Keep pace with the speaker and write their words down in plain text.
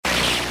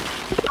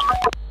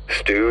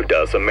Stu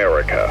Does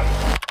America.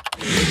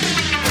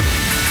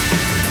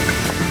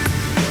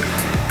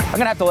 I'm going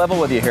to have to level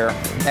with you here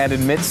and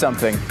admit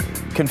something.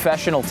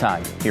 Confessional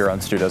time here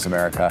on Stu Does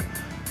America.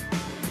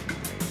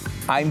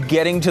 I'm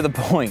getting to the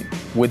point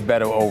with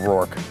Beto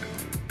O'Rourke,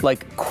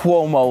 like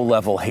Cuomo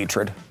level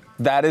hatred.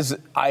 That is,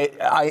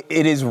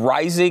 it is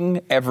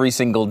rising every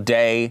single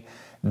day.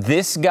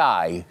 This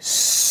guy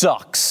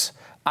sucks.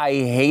 I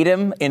hate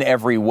him in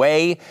every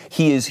way.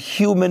 He is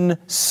human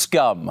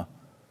scum.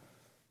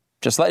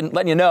 Just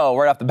letting you know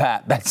right off the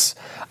bat.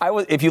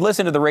 If you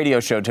listen to the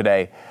radio show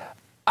today,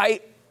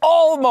 I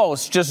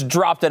almost just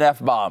dropped an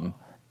F-bomb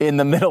in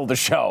the middle of the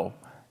show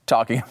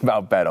talking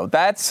about Beto.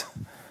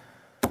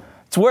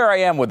 It's where I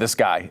am with this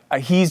guy.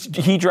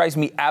 He drives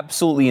me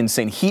absolutely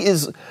insane. He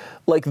is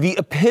like the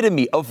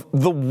epitome of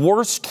the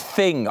worst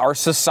thing our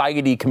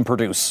society can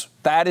produce.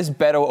 That is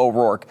Beto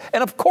O'Rourke.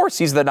 And of course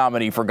he's the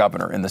nominee for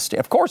governor in the state.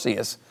 Of course he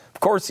is. Of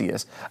course he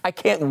is. I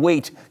can't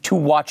wait to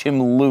watch him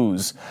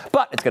lose.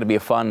 But it's going to be a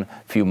fun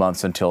few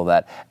months until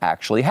that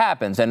actually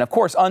happens. And of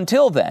course,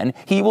 until then,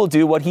 he will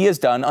do what he has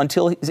done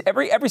until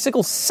every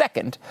single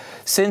second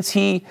since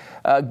he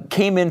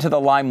came into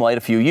the limelight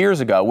a few years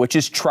ago, which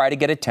is try to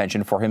get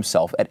attention for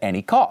himself at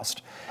any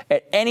cost.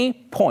 At any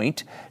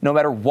point, no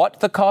matter what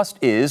the cost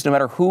is, no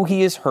matter who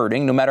he is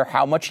hurting, no matter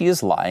how much he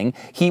is lying,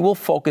 he will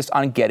focus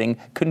on getting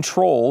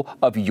control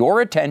of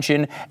your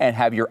attention and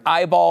have your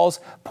eyeballs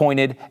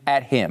pointed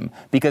at him,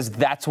 because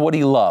that's what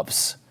he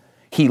loves.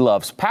 He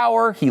loves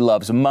power. He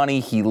loves money.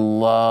 He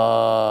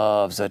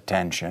loves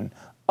attention.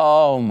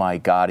 Oh, my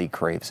God, he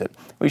craves it.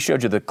 We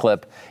showed you the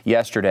clip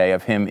yesterday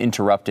of him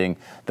interrupting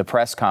the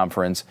press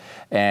conference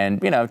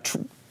and,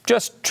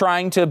 just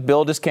trying to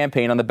build his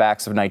campaign on the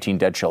backs of 19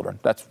 dead children.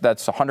 That's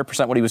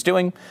 100% what he was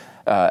doing.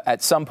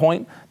 At some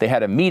point, they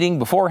had a meeting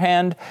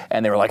beforehand,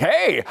 and they were like,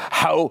 hey,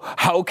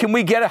 how can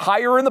we get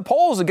higher in the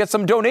polls and get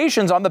some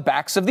donations on the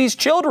backs of these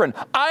children?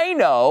 I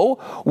know.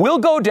 We'll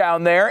go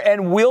down there,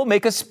 and we'll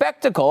make a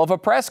spectacle of a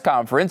press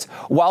conference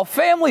while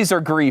families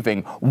are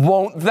grieving.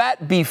 Won't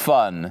that be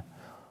fun?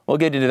 We'll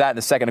get into that in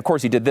a second. Of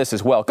course, he did this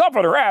as well.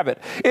 Governor Abbott,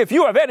 if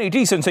you have any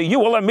decency, you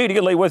will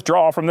immediately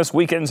withdraw from this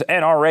weekend's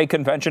NRA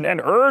convention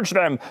and urge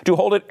them to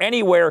hold it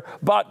anywhere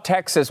but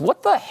Texas.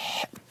 What the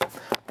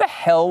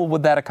hell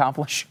would that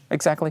accomplish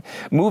exactly?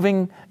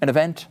 Moving an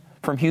event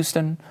from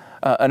Houston,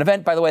 an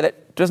event, by the way,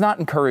 that does not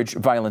encourage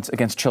violence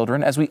against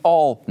children, as we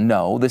all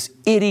know, this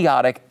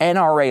idiotic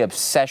NRA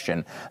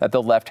obsession that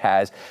the left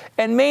has.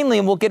 And mainly,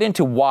 and we'll get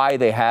into why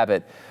they have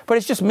it, but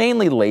it's just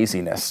mainly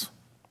laziness.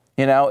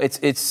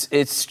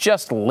 It's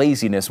just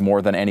laziness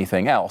more than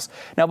anything else.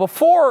 Now,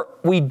 before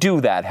we do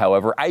that,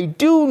 however, I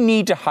do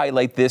need to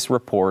highlight this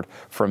report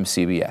from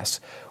CBS.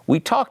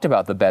 We talked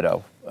about the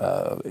Beto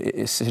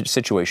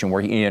situation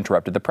where he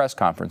interrupted the press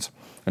conference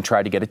and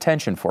tried to get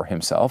attention for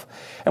himself.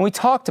 And we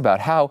talked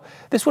about how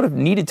this would have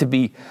needed to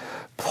be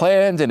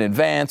planned in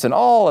advance and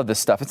all of this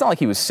stuff. It's not like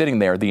he was sitting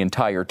there the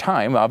entire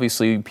time.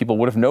 Obviously, people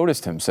would have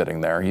noticed him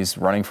sitting there. He's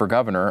running for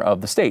governor of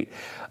the state.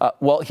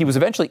 Well, he was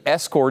eventually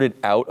escorted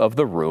out of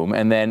the room,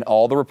 and then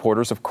all the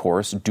reporters, of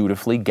course,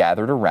 dutifully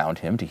gathered around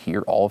him to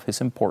hear all of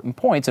his important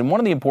points. And one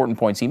of the important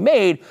points he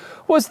made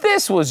was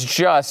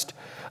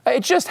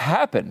it just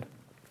happened.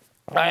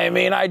 I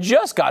mean, I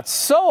just got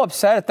so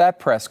upset at that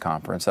press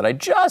conference that I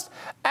just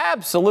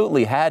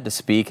absolutely had to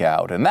speak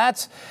out. And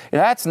that's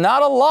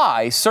not a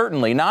lie,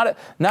 certainly, not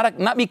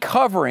me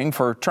covering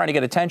for trying to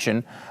get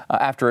attention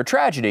after a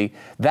tragedy.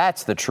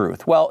 That's the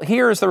truth. Well,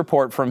 here's the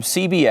report from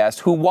CBS,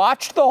 who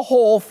watched the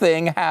whole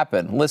thing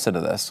happen. Listen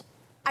to this.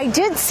 I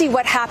did see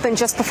what happened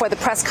just before the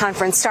press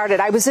conference started.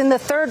 I was in the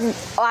third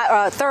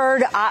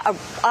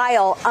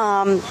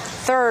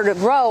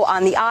row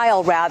on the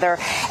aisle, rather,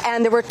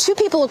 and there were two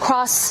people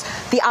across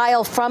the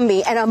aisle from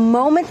me. And a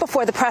moment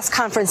before the press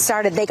conference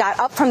started, they got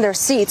up from their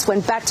seats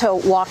when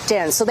Beto walked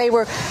in. So they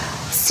were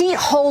seat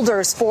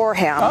holders for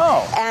him.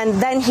 Oh.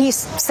 And then he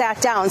sat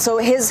down. So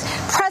his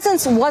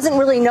presence wasn't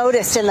really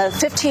noticed in the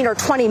 15 or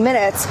 20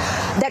 minutes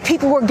that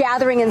people were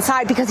gathering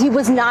inside because he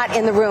was not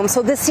in the room.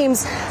 So this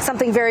seems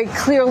something very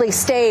clearly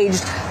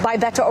staged by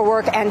Beto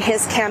O'Rourke and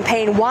his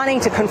campaign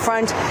wanting to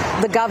confront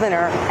the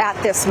governor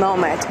at this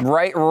moment.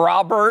 Right,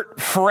 Robert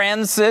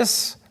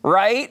Francis,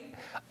 right?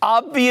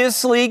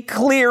 Obviously,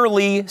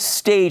 clearly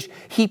staged.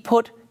 He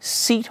put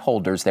seat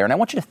holders there. And I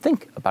want you to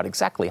think about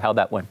exactly how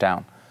that went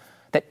down.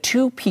 That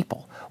two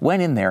people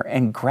went in there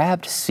and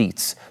grabbed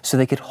seats so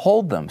they could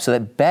hold them, so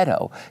that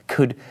Beto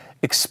could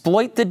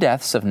exploit the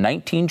deaths of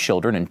 19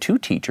 children and 2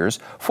 teachers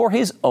for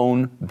his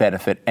own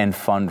benefit and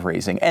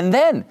fundraising. And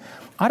then,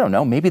 I don't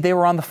know, maybe they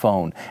were on the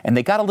phone and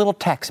they got a little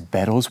text,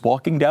 Beto's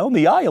walking down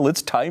the aisle,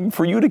 it's time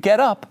for you to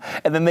get up.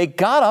 And then they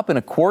got up in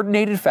a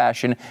coordinated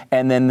fashion,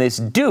 and then this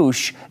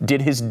douche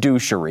did his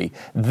douchery.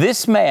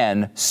 This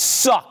man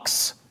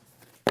sucks.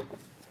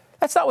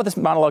 That's not what this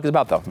monologue is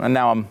about, though. And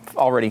now I'm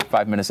already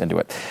 5 minutes into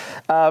it.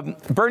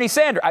 Bernie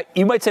Sanders,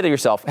 you might say to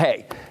yourself,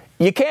 hey,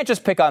 you can't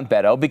just pick on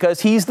Beto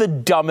because he's the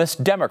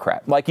dumbest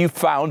Democrat. Like, you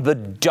found the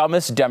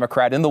dumbest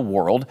Democrat in the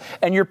world,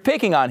 and you're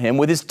picking on him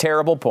with his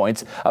terrible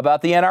points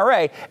about the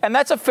NRA. And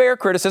that's a fair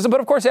criticism, but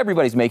of course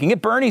everybody's making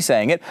it. Bernie's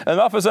saying it.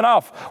 Enough is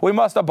enough. We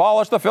must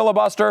abolish the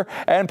filibuster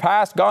and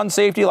pass gun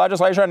safety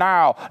legislation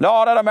now.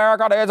 Not in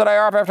America needs an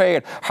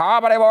AR-15.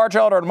 How many more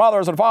children,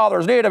 mothers, and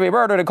fathers need to be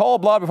murdered in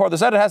cold blood before the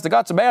Senate has the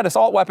guts to ban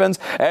assault weapons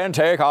and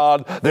take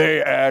on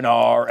the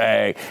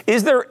NRA?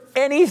 Is there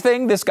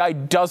anything this guy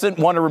doesn't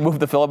want to remove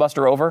the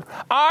filibuster over?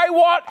 I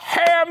want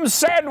ham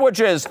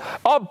sandwiches.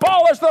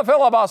 Abolish the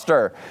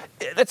filibuster.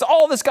 That's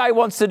all this guy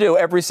wants to do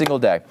every single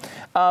day.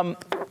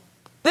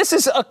 This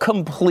is a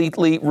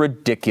completely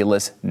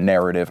ridiculous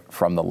narrative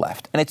from the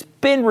left. And it's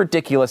been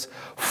ridiculous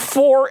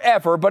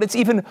forever, but it's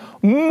even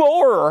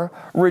more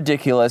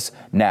ridiculous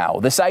now.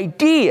 This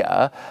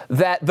idea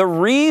that the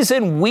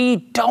reason we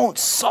don't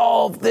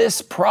solve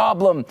this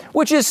problem,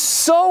 which is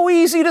so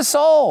easy to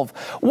solve,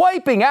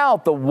 wiping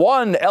out the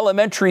one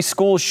elementary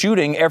school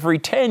shooting every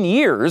 10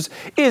 years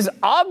is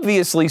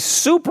obviously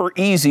super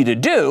easy to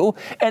do,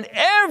 and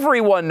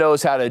everyone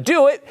knows how to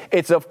do it.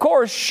 It's, of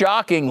course,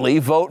 shockingly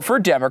vote for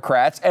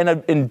Democrats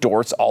and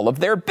endorse all of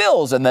their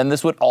bills. And then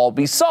this would all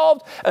be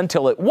solved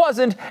until it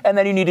wasn't. And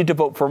then you needed to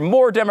vote for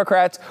more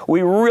Democrats.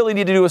 We really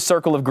need to do a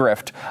circle of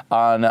grift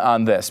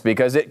on this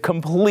because it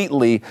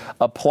completely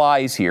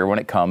applies here when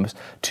it comes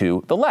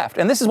to the left.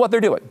 And this is what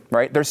they're doing,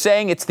 right? They're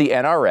saying it's the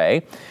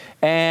NRA.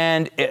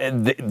 And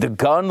the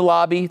gun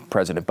lobby,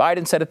 President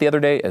Biden said it the other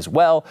day as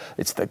well,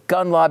 it's the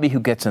gun lobby who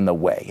gets in the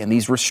way. And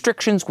these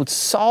restrictions would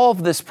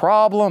solve this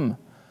problem.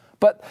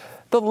 But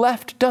the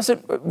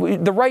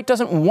right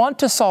doesn't want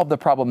to solve the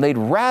problem. They'd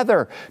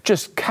rather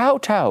just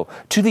kowtow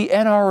to the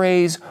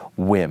NRA's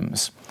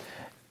whims.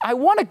 I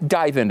want to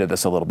dive into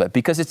this a little bit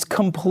because it's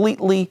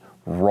completely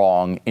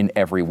wrong in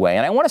every way.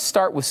 And I want to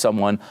start with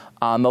someone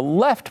on the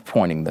left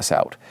pointing this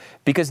out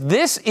because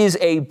this is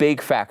a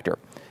big factor.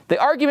 The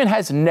argument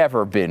has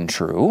never been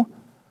true,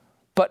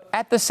 but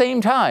at the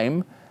same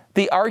time,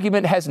 the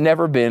argument has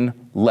never been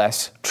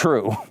less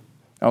true.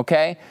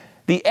 Okay?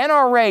 The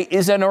NRA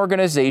is an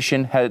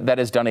organization that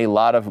has done a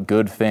lot of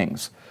good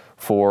things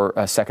for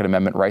Second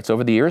Amendment rights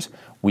over the years.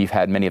 We've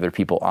had many other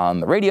people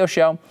on the radio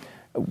show.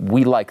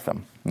 We like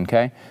them,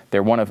 okay?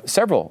 They're one of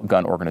several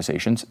gun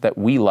organizations that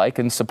we like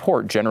and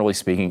support, generally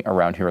speaking,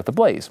 around here at The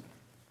Blaze.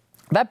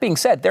 That being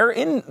said, they're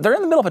in the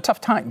middle of a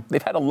tough time.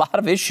 They've had a lot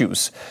of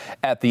issues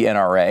at the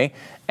NRA,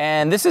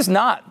 and this is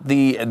not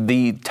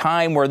the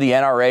time where the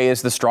NRA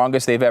is the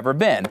strongest they've ever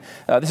been.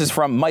 This is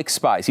from Mike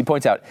Spies. He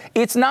points out,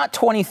 it's not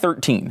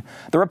 2013.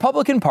 The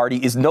Republican Party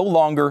is no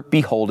longer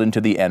beholden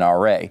to the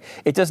NRA.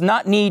 It does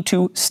not need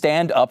to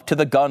stand up to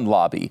the gun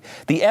lobby.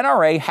 The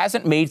NRA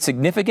hasn't made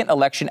significant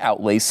election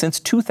outlays since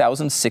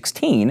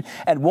 2016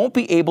 and won't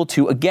be able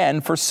to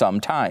again for some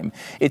time.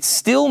 It's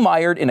still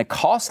mired in a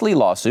costly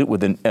lawsuit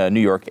with the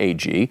New York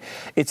AG.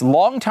 Its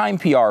longtime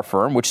PR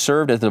firm, which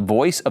served as the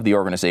voice of the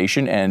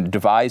organization and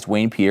devised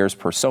Wayne Pierre's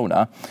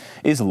persona,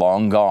 is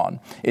long gone.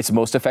 Its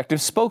most effective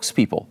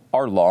spokespeople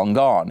are long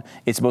gone.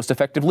 Its most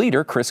effective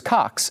leader, Chris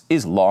Cox,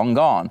 is long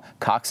gone.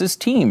 Cox's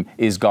team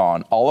is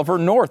gone. Oliver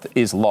North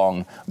is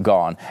long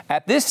gone.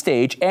 At this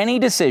stage, any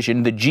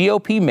decision the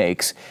GOP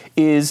makes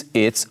is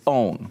its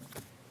own.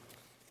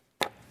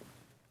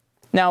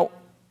 Now,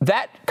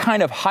 that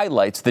kind of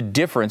highlights the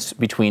difference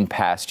between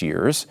past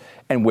years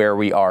and where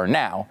we are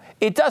now.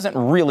 It doesn't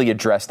really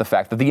address the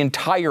fact that the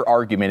entire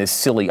argument is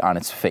silly on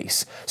its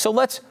face. So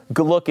let's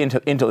look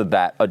into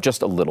that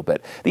just a little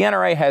bit. The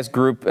NRA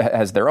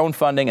has their own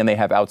funding, and they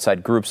have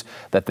outside groups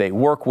that they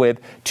work with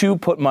to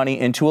put money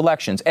into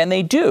elections. And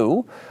they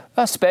do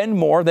spend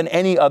more than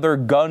any other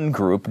gun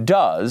group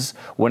does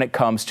when it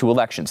comes to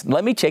elections.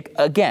 Let me take,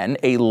 again,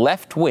 a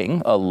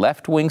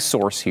left-wing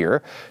source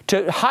here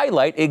to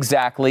highlight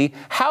exactly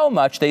how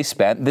much they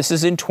spent. This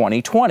is in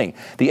 2020.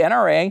 The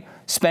NRA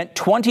spent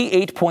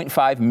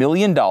 $28.5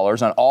 million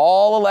on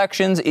all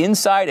elections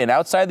inside and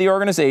outside the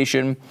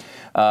organization,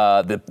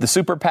 the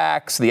super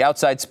PACs, the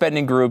outside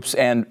spending groups,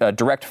 and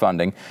direct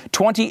funding,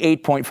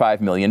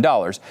 $28.5 million.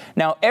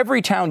 Now,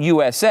 Everytown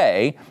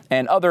USA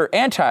and other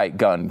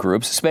anti-gun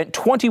groups spent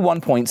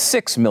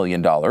 $21.6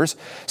 million.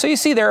 So you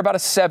see there about a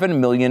 $7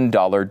 million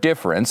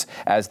difference.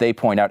 As they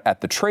point out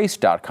at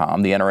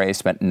thetrace.com, the NRA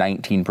spent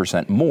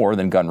 19% more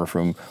than gun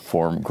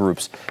reform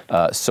groups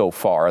so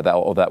far.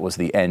 That was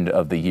the end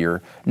of the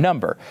year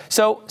number.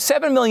 So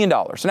 $7 million.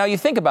 Now you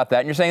think about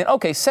that and you're saying,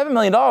 okay, $7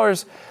 million,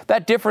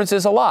 that difference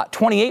is a lot.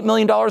 $28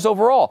 million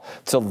overall.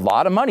 It's a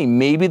lot of money.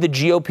 Maybe the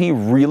GOP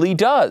really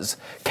does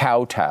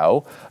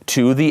kowtow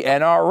to the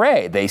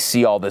NRA. They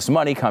see all this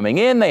money coming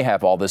in. They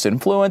have all this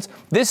influence.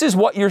 This is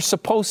what you're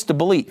supposed to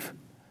believe.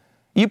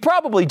 You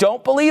probably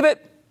don't believe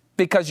it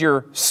because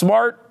you're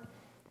smart,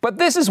 but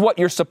this is what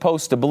you're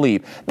supposed to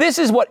believe. This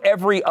is what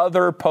every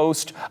other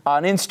post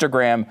on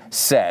Instagram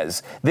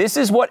says. This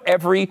is what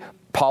every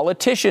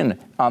politician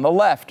on the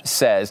left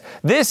says.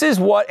 This is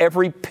what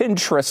every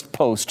Pinterest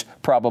post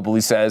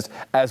probably says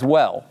as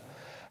well.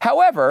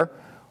 However,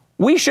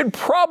 we should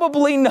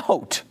probably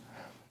note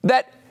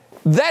that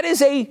that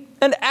is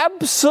an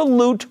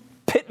absolute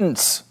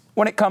pittance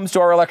when it comes to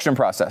our election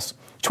process.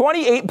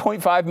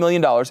 $28.5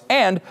 million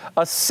and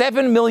a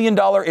 $7 million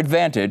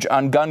advantage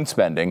on gun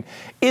spending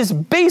is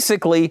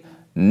basically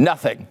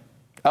nothing.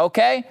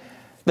 Okay?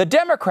 The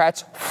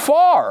Democrats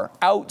far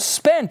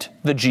outspent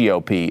the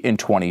GOP in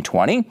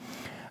 2020,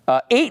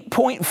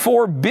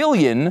 $8.4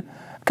 billion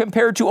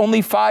compared to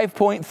only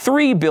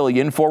 $5.3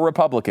 billion for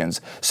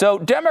Republicans. So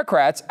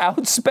Democrats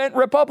outspent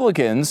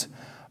Republicans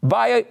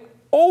by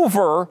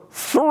over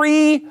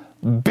 $3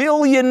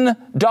 billion.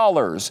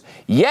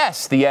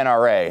 Yes, the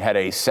NRA had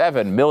a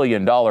 $7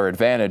 million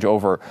advantage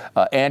over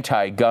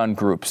anti-gun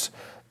groups.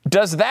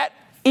 Does that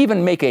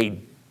even make a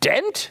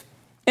dent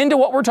into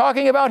what we're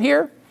talking about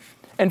here?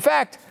 In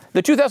fact,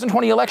 the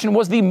 2020 election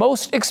was the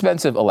most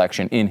expensive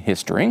election in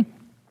history.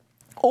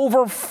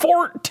 Over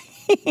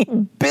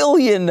 $14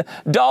 billion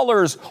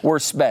were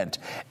spent.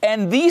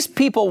 And these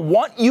people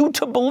want you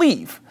to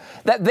believe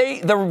that the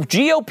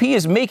GOP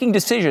is making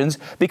decisions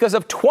because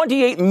of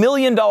 $28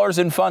 million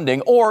in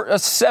funding or a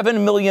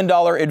 $7 million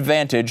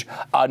advantage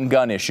on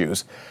gun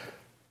issues.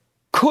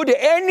 Could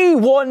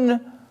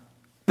anyone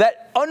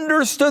that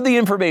understood the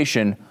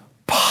information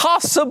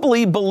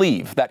possibly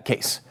believe that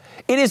case?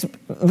 It is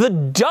the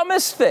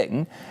dumbest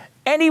thing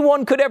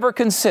anyone could ever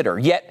consider,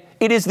 yet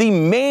it is the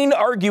main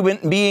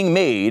argument being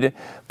made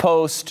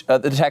post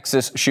the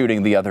Texas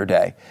shooting the other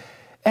day.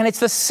 And it's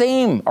the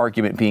same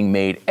argument being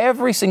made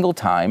every single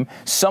time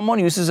someone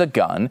uses a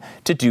gun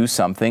to do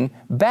something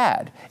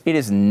bad. It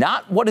is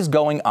not what is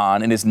going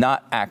on and is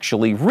not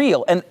actually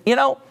real. And, you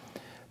know,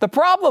 the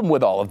problem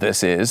with all of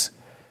this is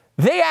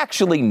they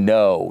actually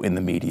know in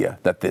the media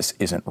that this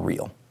isn't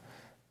real.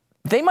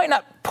 They might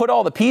not put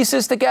all the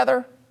pieces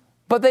together,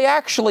 but they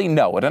actually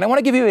know it. And I want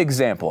to give you an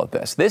example of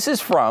this. This is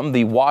from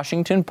the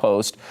Washington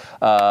Post,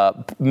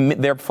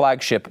 their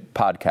flagship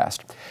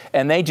podcast.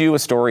 And they do a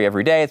story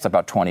every day. It's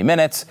about 20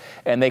 minutes.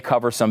 And they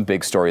cover some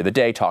big story of the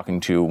day, talking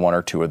to one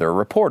or two of their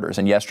reporters.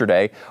 And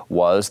yesterday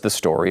was the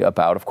story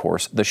about, of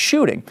course, the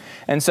shooting.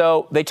 And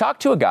so they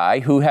talked to a guy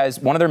who has,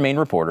 one of their main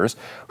reporters,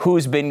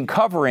 who's been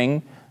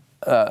covering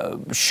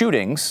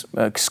shootings,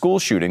 school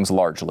shootings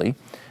largely,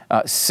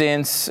 for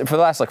the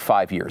last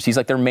 5 years. He's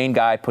like their main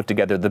guy, put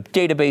together the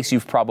database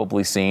you've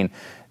probably seen.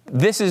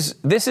 This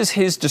is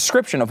his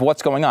description of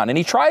what's going on. And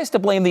he tries to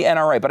blame the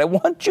NRA, but I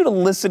want you to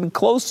listen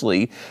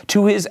closely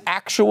to his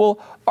actual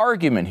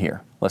argument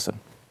here. Listen.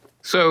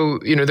 So,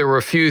 there were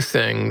a few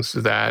things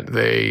that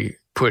they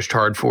pushed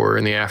hard for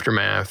in the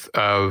aftermath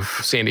of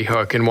Sandy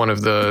Hook. And one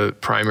of the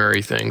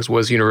primary things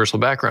was universal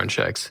background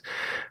checks.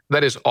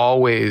 That is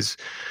always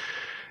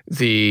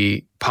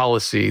the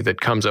policy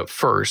that comes up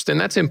first. And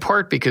that's in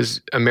part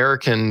because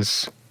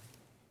Americans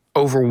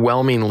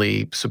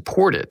overwhelmingly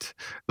support it.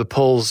 The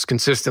polls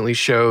consistently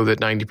show that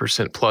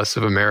 90% plus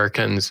of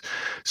Americans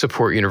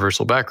support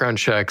universal background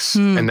checks,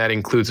 and that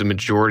includes a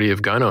majority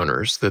of gun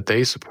owners that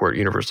they support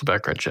universal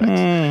background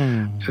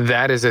checks.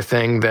 That is a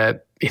thing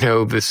that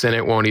the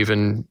Senate won't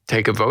even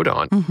take a vote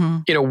on.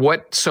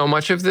 What so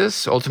much of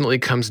this ultimately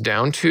comes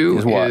down to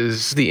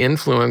is the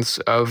influence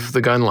of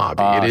the gun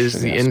lobby. It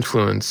is the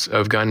influence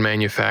of gun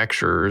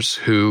manufacturers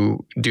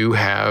who do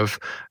have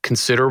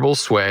considerable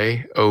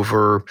sway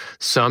over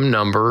some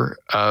number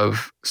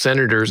of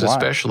senators,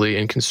 especially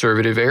in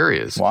conservative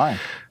areas. Why?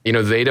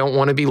 They don't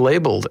want to be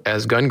labeled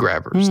as gun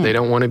grabbers. They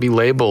don't want to be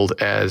labeled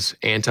as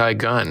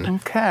anti-gun.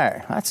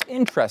 Okay, that's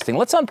interesting.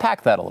 Let's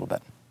unpack that a little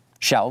bit,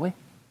 shall we?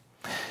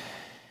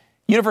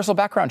 Universal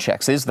background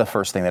checks is the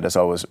first thing that is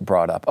always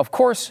brought up. Of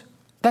course,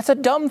 that's a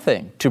dumb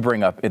thing to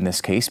bring up in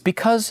this case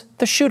because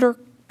the shooter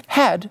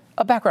had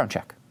a background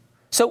check.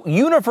 So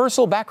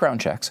universal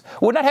background checks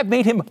would not have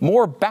made him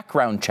more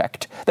background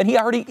checked than he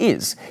already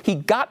is.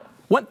 He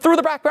went through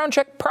the background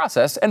check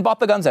process and bought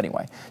the guns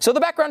anyway. So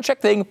the background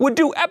check thing would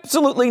do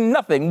absolutely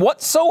nothing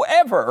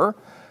whatsoever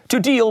to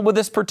deal with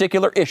this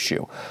particular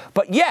issue.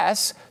 But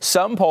yes,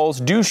 some polls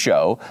do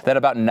show that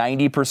about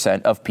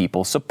 90% of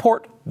people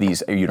support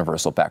these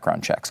universal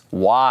background checks.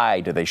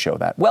 Why do they show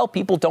that? Well,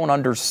 people don't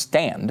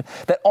understand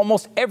that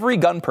almost every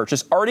gun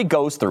purchase already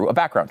goes through a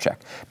background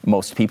check.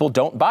 Most people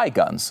don't buy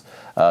guns,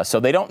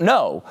 so they don't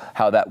know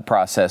how that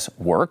process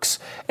works.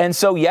 And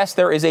so, yes,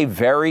 there is a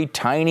very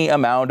tiny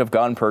amount of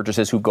gun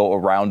purchases who go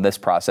around this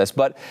process.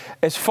 But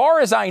as far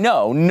as I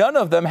know, none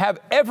of them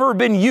have ever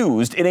been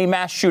used in a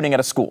mass shooting at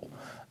a school.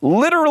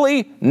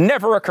 Literally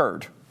never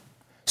occurred.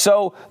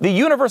 So the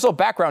universal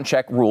background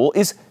check rule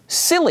is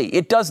silly.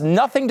 It does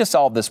nothing to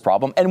solve this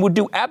problem and would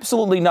do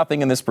absolutely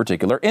nothing in this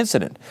particular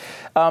incident.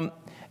 And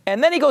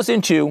then he goes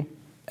into,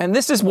 and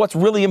this is what's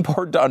really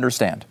important to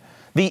understand,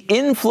 the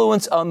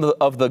influence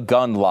of the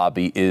gun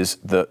lobby is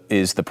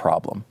the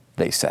problem,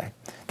 they say.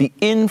 The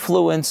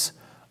influence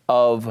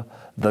of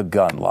the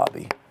gun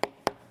lobby.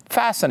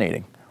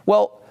 Fascinating.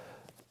 Well,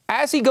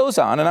 as he goes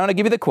on, and I'm going to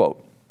give you the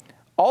quote,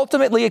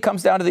 ultimately, it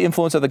comes down to the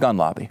influence of the gun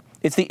lobby.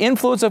 It's the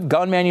influence of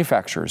gun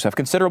manufacturers have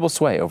considerable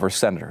sway over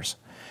senators.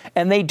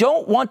 And they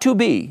don't want to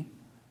be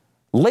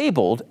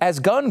labeled as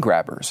gun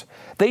grabbers.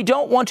 They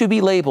don't want to be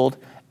labeled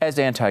as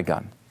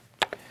anti-gun.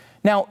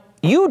 Now,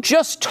 You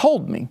just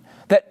told me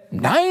that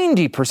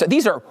 90%,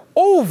 these are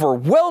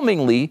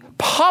overwhelmingly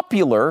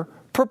popular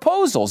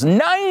proposals.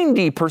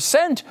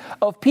 90%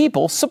 of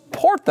people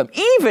support them.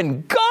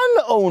 Even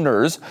gun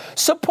owners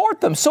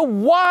support them. So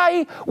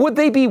why would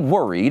they be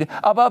worried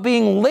about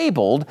being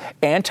labeled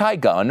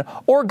anti-gun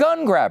or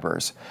gun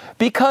grabbers?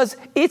 Because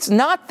it's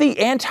not the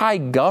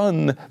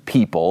anti-gun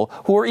people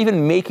who are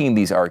even making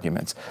these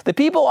arguments. The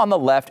people on the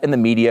left and the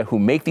media who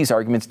make these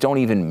arguments don't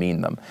even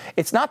mean them.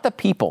 It's not the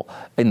people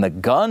in the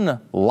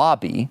gun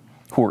lobby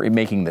who are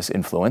making this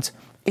influence.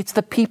 It's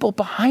the people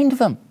behind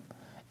them.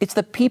 It's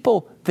the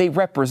people they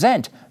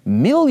represent,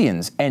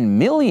 millions and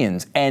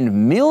millions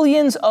and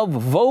millions of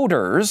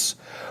voters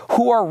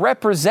who are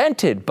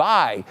represented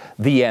by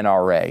the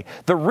NRA.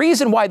 The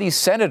reason why these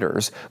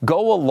senators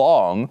go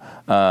along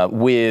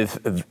with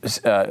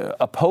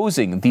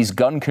opposing these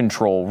gun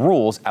control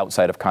rules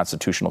outside of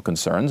constitutional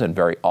concerns and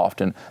very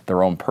often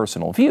their own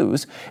personal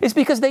views is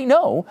because they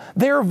know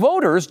their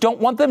voters don't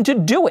want them to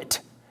do it.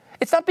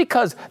 It's not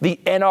because the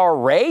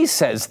NRA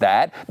says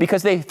that,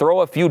 because they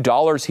throw a few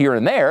dollars here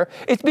and there.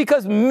 It's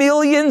because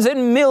millions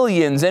and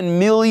millions and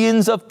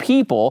millions of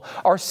people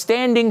are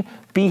standing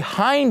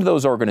behind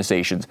those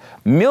organizations.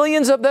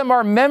 Millions of them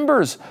are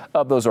members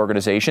of those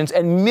organizations,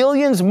 and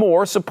millions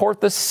more support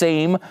the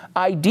same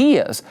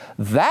ideas.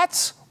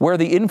 That's where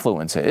the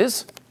influence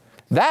is.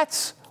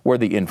 That's where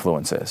the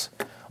influence is.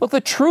 Look,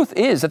 the truth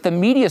is that the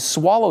media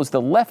swallows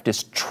the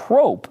leftist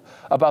trope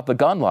about the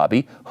gun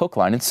lobby hook,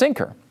 line, and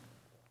sinker.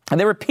 And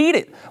they repeat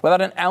it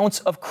without an ounce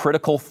of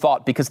critical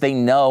thought because they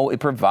know it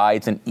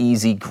provides an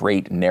easy,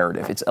 great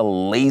narrative. It's a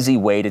lazy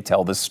way to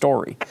tell this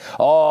story.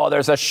 Oh,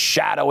 there's a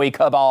shadowy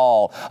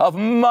cabal of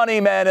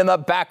money men in the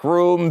back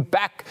room,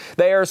 back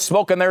there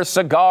smoking their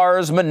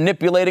cigars,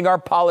 manipulating our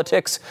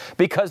politics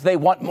because they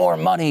want more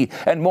money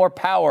and more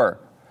power.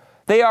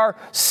 They are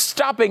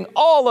stopping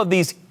all of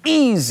these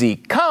easy,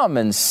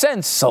 common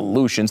sense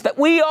solutions that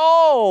we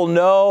all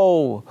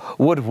know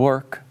would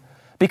work,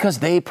 because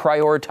they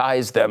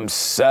prioritize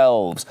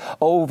themselves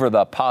over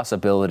the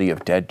possibility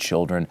of dead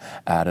children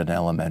at an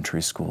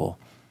elementary school.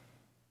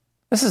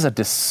 This is a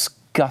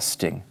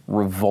disgusting,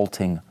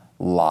 revolting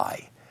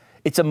lie.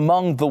 It's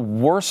among the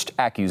worst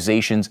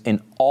accusations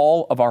in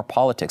all of our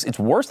politics. It's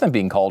worse than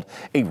being called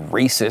a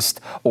racist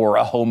or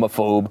a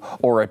homophobe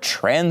or a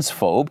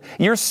transphobe.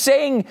 You're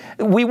saying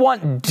we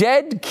want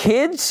dead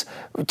kids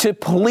to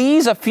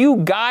please a few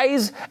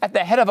guys at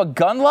the head of a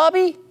gun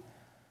lobby?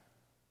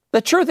 The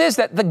truth is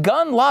that the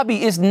gun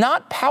lobby is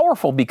not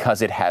powerful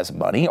because it has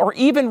money or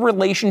even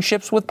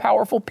relationships with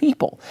powerful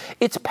people.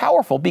 It's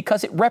powerful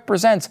because it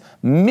represents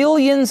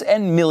millions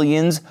and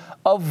millions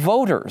of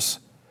voters.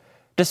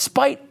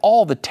 Despite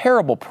all the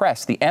terrible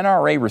press the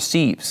NRA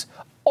receives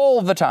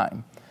all the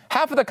time,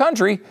 half of the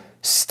country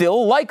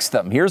still likes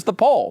them. Here's the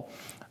poll.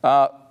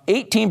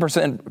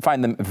 18%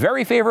 find them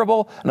very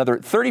favorable. Another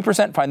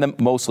 30% find them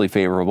mostly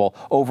favorable.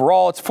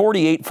 Overall, it's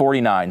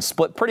 48-49,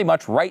 split pretty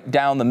much right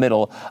down the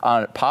middle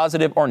on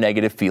positive or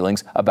negative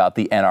feelings about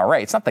the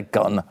NRA. It's not the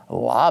gun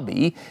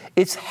lobby.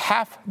 It's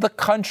half the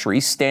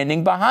country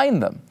standing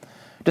behind them.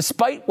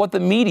 Despite what the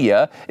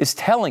media is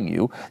telling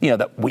you,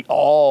 that we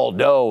all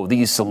know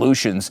these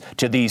solutions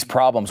to these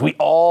problems. We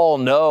all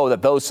know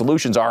that those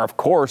solutions are, of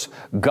course,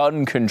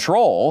 gun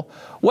control.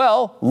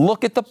 Well,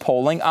 look at the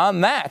polling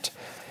on that.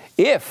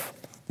 If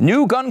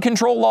new gun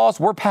control laws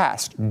were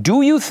passed,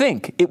 do you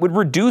think it would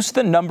reduce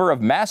the number of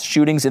mass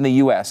shootings in the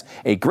U.S.?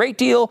 A great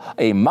deal,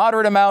 a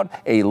moderate amount,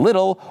 a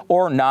little,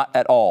 or not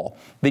at all?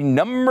 The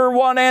number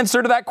one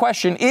answer to that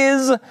question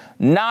is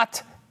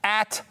not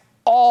at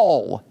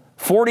all.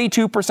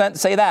 42%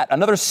 say that.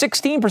 Another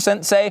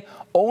 16% say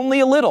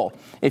only a little.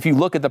 If you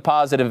look at the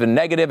positive and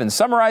negative and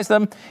summarize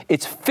them,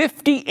 it's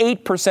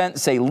 58%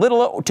 say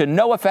little to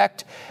no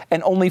effect,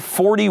 and only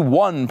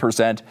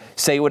 41%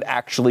 say it would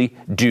actually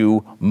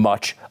do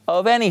much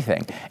of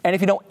anything. And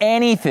if you know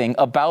anything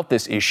about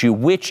this issue,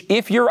 which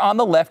if you're on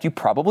the left, you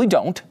probably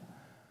don't,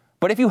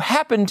 but if you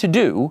happen to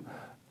do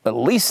at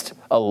least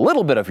a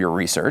little bit of your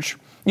research,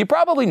 you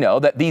probably know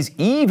that these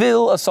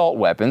evil assault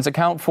weapons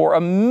account for a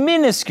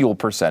minuscule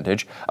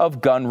percentage of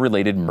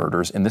gun-related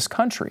murders in this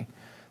country.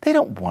 They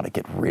don't want to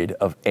get rid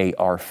of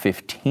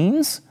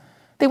AR-15s.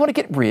 They want to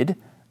get rid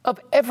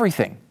of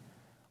everything.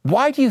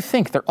 Why do you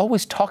think they're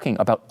always talking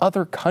about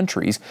other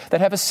countries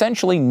that have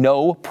essentially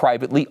no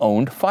privately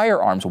owned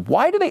firearms?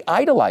 Why do they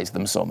idolize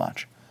them so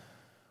much?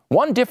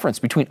 One difference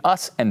between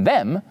us and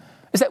them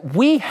is that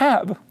we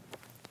have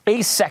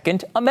a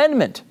Second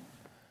Amendment.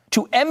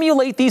 To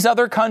emulate these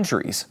other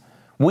countries,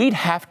 we'd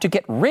have to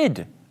get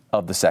rid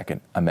of the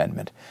Second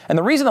Amendment. And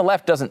the reason the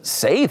left doesn't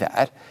say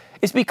that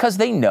is because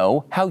they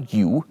know how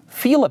you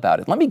feel about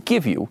it. Let me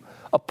give you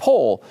a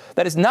poll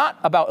that is not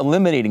about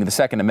eliminating the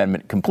Second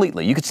Amendment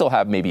completely. You could still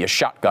have maybe a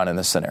shotgun in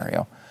this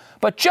scenario,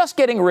 but just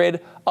getting rid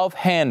of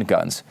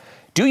handguns.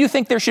 Do you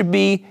think there should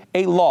be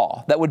a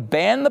law that would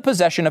ban the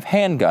possession of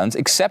handguns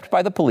except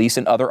by the police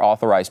and other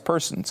authorized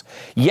persons?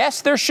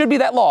 Yes, there should be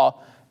that law.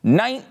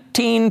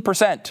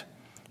 19%.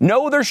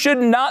 No, there should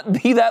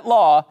not be that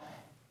law.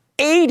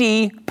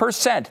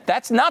 80%.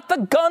 That's not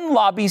the gun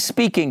lobby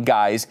speaking,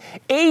 guys.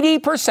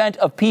 80%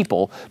 of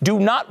people do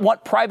not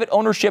want private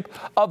ownership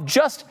of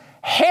just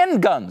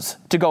handguns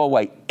to go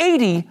away.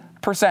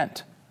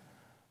 80%.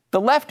 The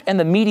left and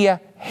the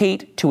media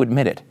hate to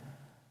admit it.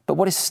 But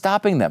what is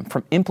stopping them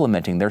from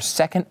implementing their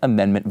Second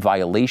Amendment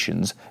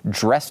violations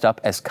dressed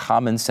up as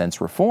common sense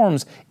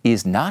reforms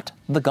is not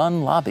the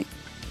gun lobby.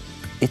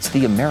 It's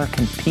the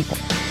American people.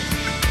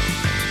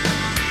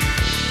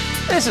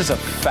 This is a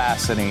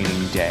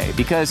fascinating day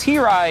because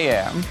here I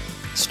am,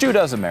 Stu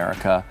Does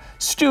America,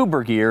 Stu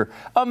Burguiere,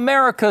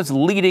 America's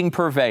leading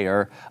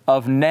purveyor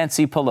of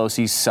Nancy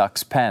Pelosi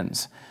Sucks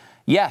pens.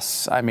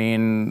 Yes, I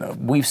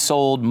mean, we've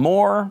sold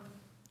more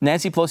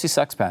Nancy Pelosi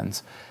Sucks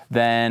pens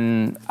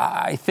than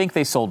I think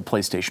they sold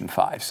PlayStation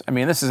 5s. I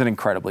mean, this is an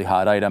incredibly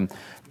hot item.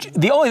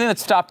 The only thing that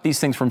stopped these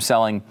things from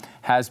selling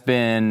has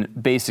been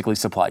basically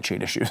supply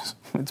chain issues.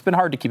 It's been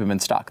hard to keep them in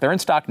stock. They're in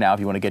stock now if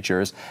you want to get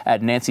yours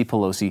at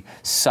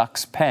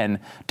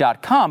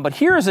nancypelosisuckspen.com. But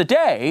here's a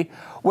day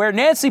where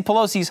Nancy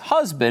Pelosi's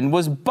husband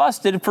was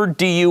busted for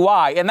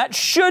DUI, and that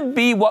should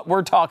be what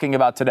we're talking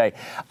about today.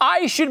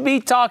 I should be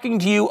talking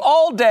to you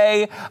all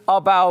day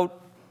about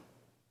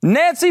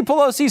Nancy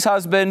Pelosi's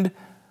husband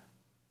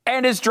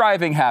and his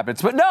driving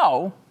habits. But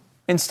no,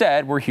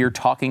 instead, we're here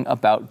talking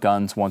about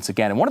guns once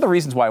again. And one of the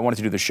reasons why I wanted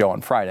to do the show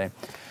on Friday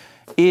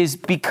is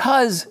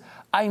because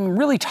I'm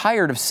really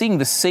tired of seeing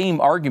the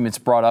same arguments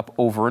brought up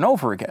over and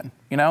over again.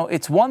 You know,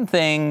 it's one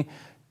thing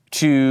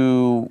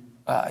to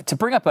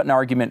bring up an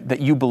argument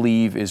that you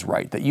believe is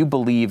right, that you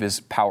believe is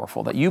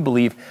powerful, that you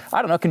believe,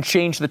 I don't know, can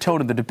change the tone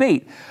of the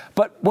debate.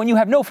 But when you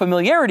have no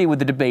familiarity with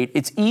the debate,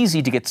 it's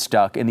easy to get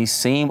stuck in these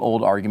same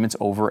old arguments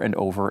over and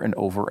over and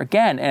over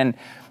again. And,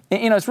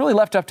 you know, it's really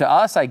left up to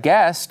us, I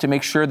guess, to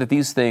make sure that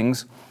these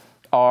things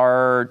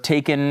are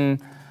taken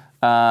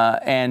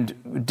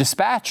and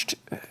dispatched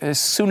as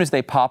soon as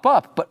they pop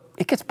up. But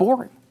it gets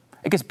boring.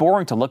 It gets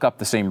boring to look up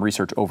the same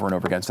research over and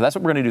over again. So that's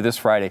what we're going to do this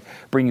Friday.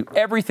 Bring you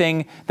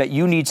everything that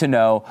you need to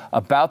know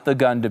about the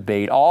gun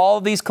debate, all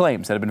of these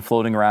claims that have been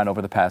floating around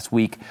over the past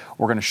week.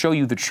 We're going to show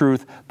you the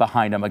truth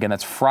behind them. Again,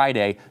 that's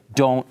Friday.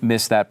 Don't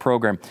miss that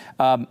program.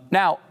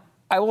 Now,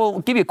 I will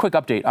give you a quick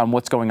update on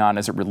what's going on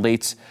as it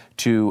relates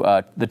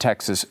to the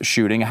Texas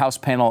shooting. A House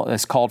panel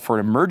has called for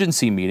an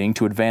emergency meeting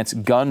to advance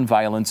gun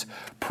violence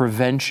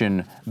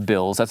prevention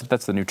bills.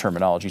 That's the new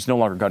terminology. It's no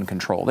longer gun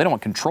control. They don't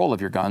want control of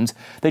your guns.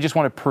 They just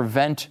want to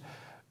prevent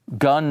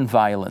gun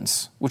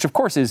violence, which of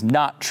course is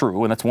not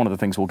true, and that's one of the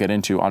things we'll get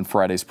into on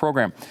Friday's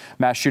program.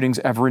 Mass shootings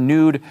have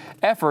renewed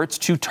efforts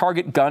to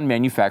target gun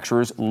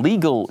manufacturers'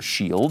 legal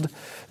shield.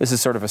 This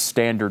is sort of a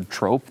standard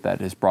trope that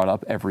is brought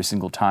up every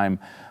single time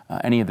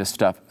any of this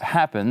stuff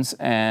happens,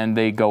 and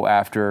they go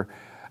after,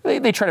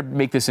 they try to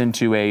make this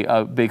into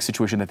a big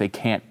situation that they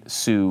can't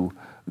sue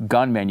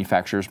gun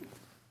manufacturers.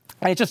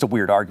 And it's just a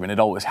weird argument. It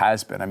always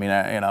has been. I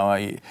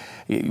mean,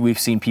 we've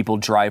seen people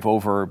drive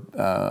over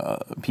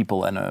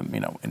people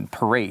in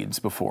parades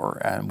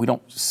before, and we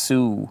don't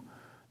sue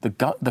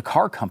the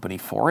car company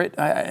for it.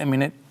 I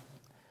mean,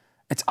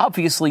 it's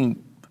obviously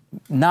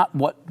not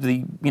what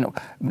the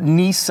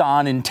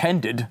Nissan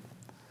intended.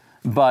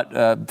 But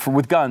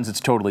with guns,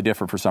 it's totally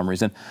different for some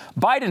reason.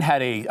 Biden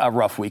had a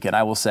rough weekend,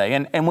 I will say.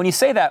 And when you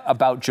say that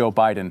about Joe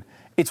Biden,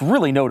 it's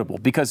really notable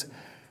because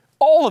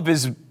all of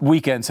his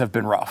weekends have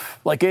been rough.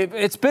 Like,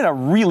 it's been a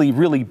really,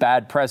 really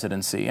bad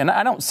presidency. And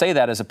I don't say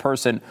that as a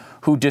person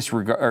who just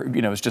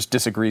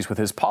disagrees with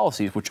his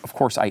policies, which, of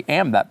course, I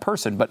am that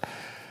person. But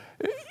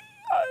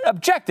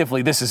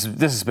objectively, this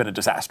has been a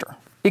disaster.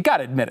 You got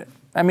to admit it.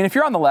 I mean, if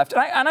you're on the left,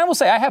 and I will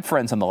say I have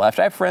friends on the left.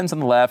 I have friends on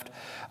the left.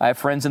 I have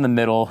friends in the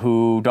middle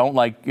who don't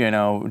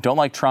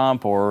like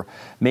Trump, or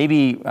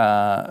maybe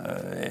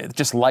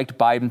just liked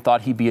Biden,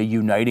 thought he'd be a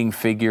uniting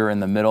figure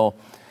in the middle.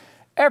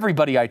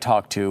 Everybody I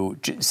talk to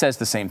says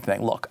the same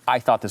thing. Look, I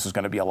thought this was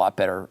going to be a lot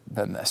better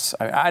than this.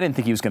 I didn't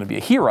think he was going to be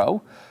a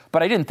hero,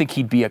 but I didn't think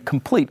he'd be a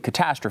complete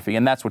catastrophe,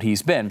 and that's what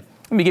he's been.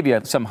 Let me give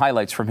you some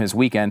highlights from his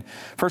weekend.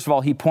 First of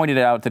all, he pointed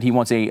out that he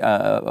wants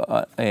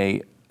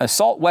a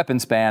assault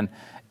weapons ban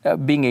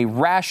being a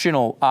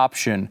rational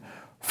option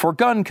for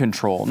gun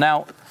control.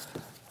 Now,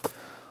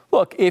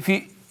 look, if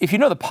you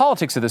know the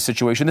politics of this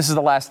situation, this is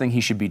the last thing he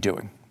should be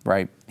doing,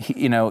 right?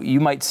 You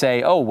might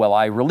say, oh, well,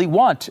 I really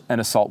want an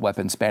assault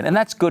weapons ban, and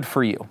that's good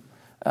for you.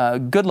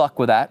 Good luck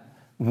with that.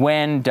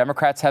 When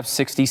Democrats have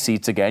 60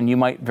 seats again, you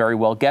might very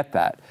well get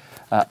that.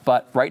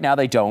 But right now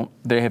they don't.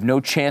 They have no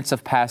chance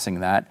of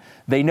passing that.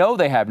 They know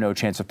they have no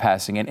chance of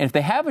passing it. And if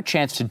they have a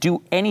chance to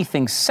do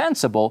anything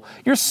sensible,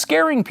 you're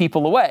scaring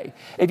people away.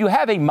 If you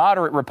have a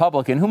moderate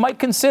Republican who might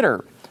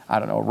consider, I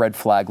don't know, a red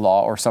flag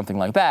law or something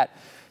like that,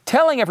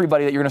 telling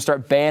everybody that you're going to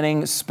start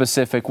banning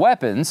specific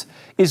weapons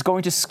is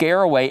going to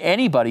scare away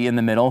anybody in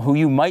the middle who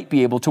you might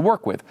be able to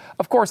work with.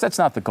 Of course, that's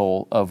not the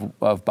goal of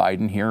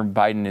Biden here.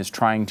 Biden is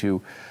trying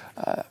to,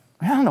 I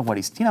don't know what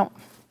he's, I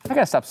got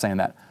to stop saying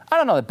that. I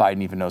don't know that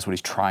Biden even knows what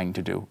he's trying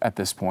to do at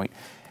this point.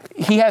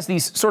 He has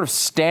these sort of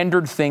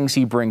standard things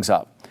he brings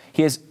up. He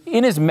He has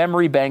in his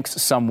memory banks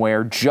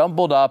somewhere,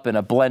 jumbled up in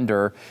a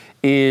blender,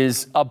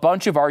 is a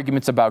bunch of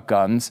arguments about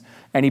guns,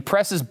 and he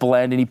presses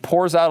blend and he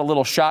pours out a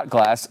little shot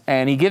glass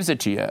and he gives it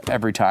to you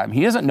every time.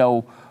 He doesn't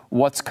know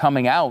what's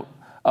coming out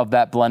of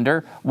that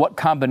blender, what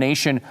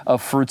combination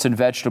of fruits and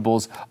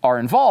vegetables are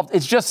involved.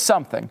 It's just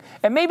something.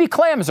 And maybe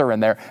clams are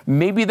in there.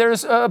 Maybe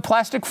there's a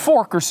plastic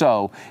fork or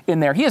so in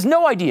there. He has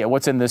no idea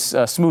what's in this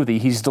smoothie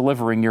he's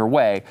delivering your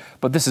way,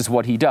 but this is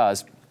what he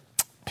does.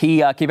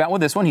 He came out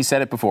with this one. He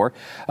said it before.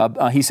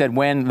 He said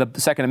when the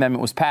Second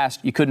Amendment was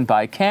passed, you couldn't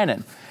buy a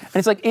cannon. And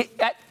it's like,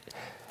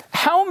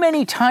 how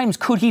many times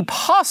could he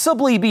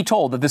possibly be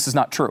told that this is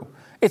not true?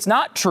 It's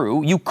not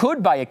true. You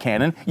could buy a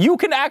cannon. You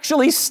can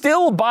actually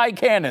still buy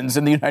cannons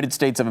in the United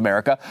States of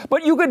America,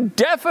 but you could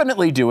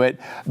definitely do it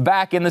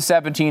back in the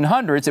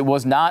 1700s. It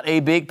was not a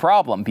big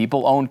problem.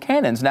 People owned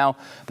cannons. Now,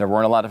 there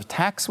weren't a lot of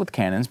attacks with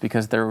cannons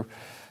because there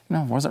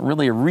wasn't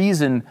really a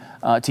reason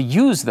to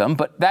use them,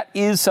 but that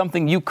is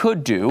something you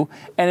could do.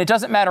 And it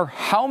doesn't matter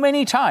how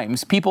many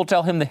times people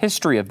tell him the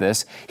history of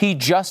this, he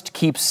just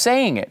keeps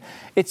saying it.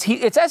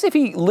 It's as if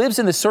he lives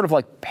in this sort of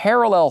like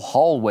parallel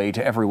hallway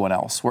to everyone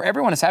else, where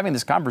everyone is having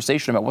this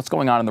conversation about what's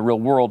going on in the real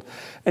world.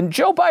 And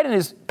Joe Biden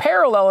is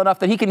parallel enough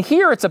that he can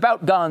hear it's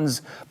about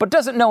guns, but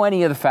doesn't know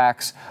any of the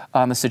facts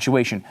on the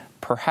situation.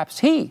 Perhaps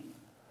he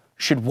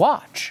should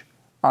watch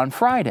on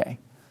Friday.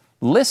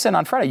 Listen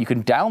on Friday. You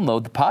can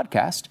download the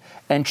podcast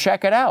and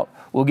check it out.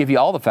 We'll give you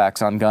all the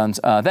facts on guns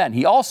then.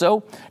 He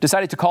also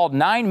decided to call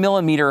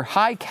 9mm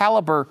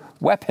high-caliber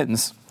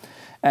weapons,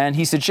 and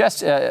he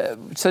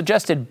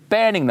suggested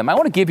banning them. I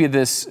want to give you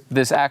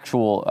this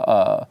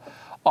actual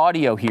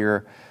audio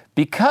here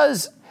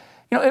because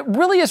it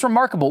really is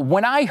remarkable.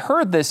 When I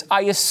heard this,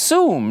 I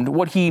assumed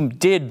what he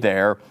did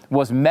there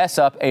was mess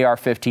up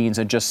AR-15s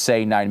and just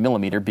say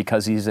 9mm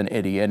because he's an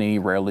idiot and he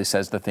rarely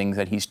says the things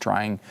that he's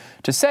trying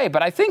to say.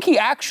 But I think he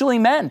actually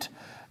meant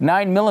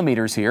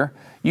 9mm here.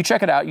 You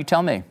check it out. You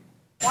tell me.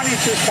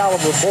 22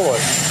 caliber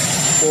bullet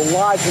will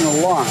lodge in a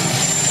lung,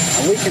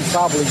 and we can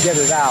probably get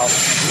it out,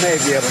 may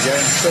be able to get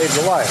it and save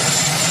the life.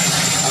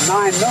 A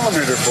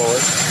 9mm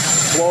bullet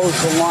blows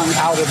the lung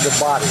out of the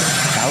body.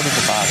 Out of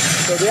the body.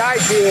 So the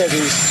idea of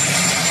these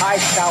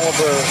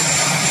high-caliber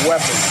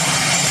weapons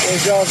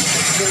is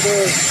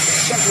there's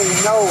simply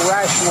no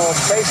rational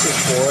basis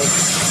for it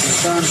in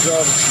terms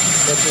of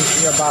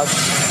about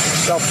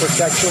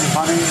self-protection,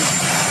 hunting.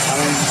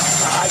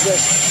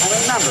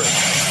 Remember,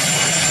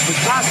 the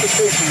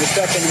Constitution, the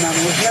Second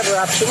Amendment, was never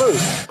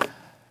absolute.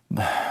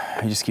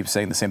 He just keeps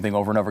saying the same thing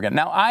over and over again.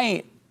 Now,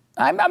 I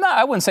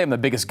wouldn't say I'm the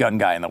biggest gun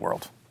guy in the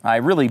world. I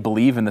really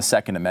believe in the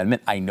Second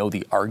Amendment. I know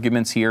the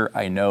arguments here.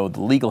 I know the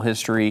legal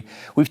history.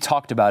 We've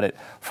talked about it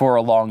for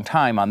a long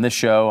time on this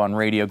show, on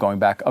radio, going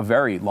back a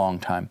very long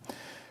time.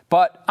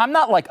 But I'm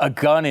not like a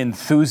gun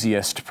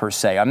enthusiast per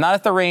se. I'm not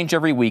at the range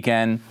every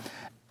weekend.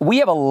 We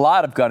have a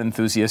lot of gun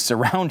enthusiasts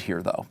around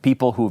here, though.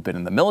 People who have been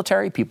in the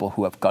military, people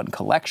who have gun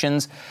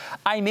collections.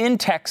 I'm in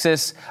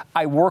Texas.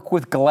 I work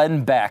with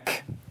Glenn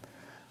Beck.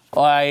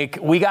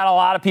 We got a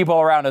lot of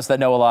people around us that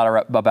know a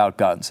lot about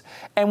guns.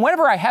 And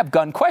whenever I have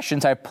gun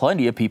questions, I have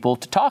plenty of people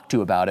to talk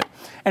to about it.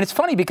 And it's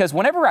funny because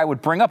whenever I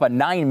would bring up a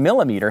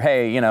 9mm,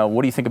 hey,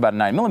 what do you think about a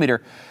 9mm?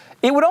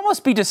 It would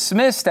almost be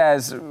dismissed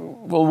as,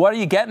 well, what are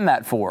you getting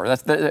that for?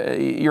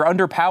 You're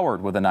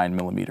underpowered with a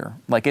 9mm.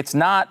 Like it's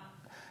not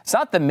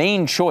the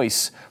main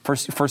choice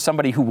for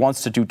somebody who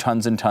wants to do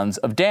tons and tons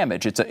of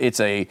damage. It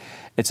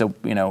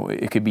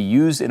could be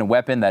used in a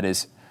weapon that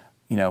is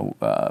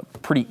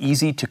pretty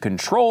easy to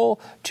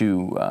control,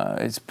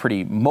 it's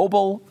pretty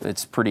mobile,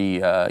 it's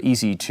pretty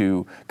easy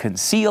to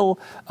conceal.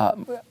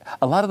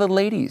 A lot of the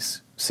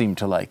ladies seem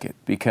to like it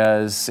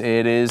because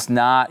it is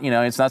not,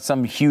 it's not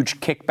some huge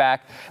kickback.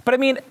 But I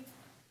mean,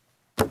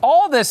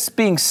 all this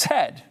being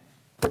said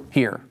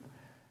here,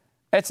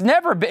 it's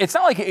not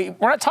like,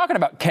 we're not talking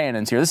about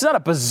cannons here. This is not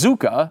a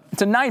bazooka.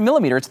 It's a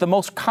 9mm. It's the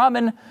most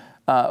common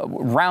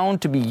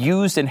round to be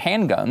used in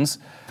handguns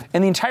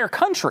in the entire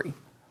country.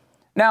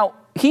 Now,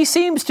 he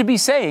seems to be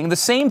saying the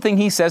same thing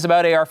he says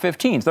about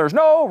AR-15s. There's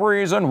no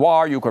reason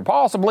why you could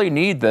possibly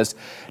need this.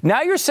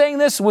 Now you're saying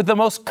this with the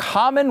most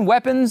common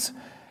weapons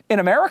in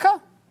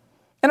America?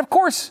 And of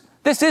course,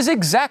 this is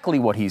exactly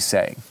what he's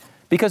saying.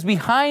 Because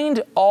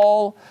behind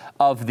all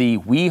of the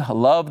we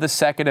love the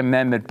Second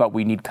Amendment, but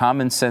we need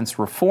common sense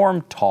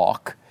reform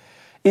talk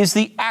is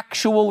the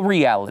actual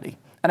reality.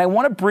 And I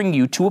want to bring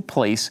you to a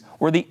place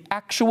where the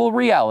actual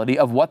reality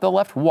of what the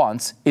left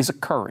wants is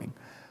occurring.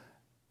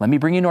 Let me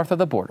bring you north of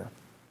the border.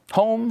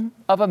 Home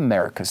of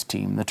America's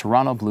team, the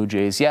Toronto Blue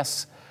Jays.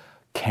 Yes,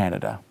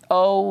 Canada.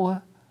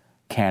 Oh,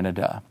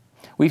 Canada.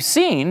 We've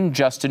seen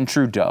Justin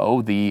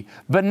Trudeau, the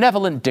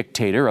benevolent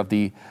dictator of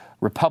the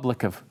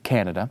Republic of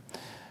Canada,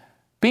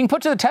 being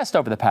put to the test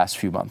over the past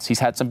few months. He's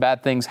had some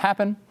bad things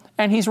happen,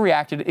 and he's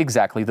reacted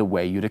exactly the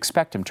way you'd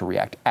expect him to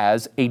react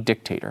as a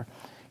dictator.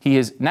 He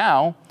is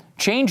now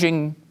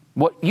changing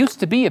what used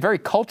to be a very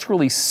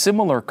culturally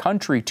similar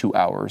country to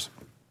ours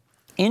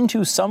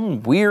into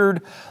some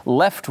weird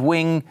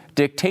left-wing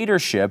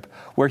dictatorship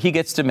where he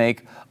gets to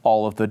make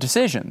all of the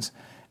decisions.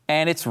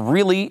 and it's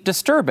really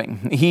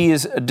disturbing. He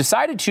has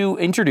decided to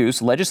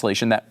introduce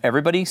legislation that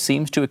everybody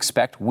seems to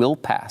expect will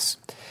pass,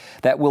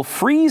 that will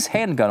freeze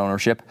handgun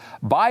ownership,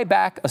 buy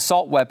back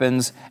assault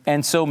weapons,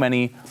 and so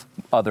many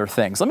other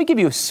things. Let me give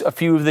you a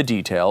few of the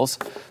details.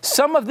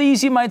 Some of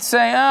these you might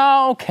say,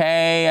 oh,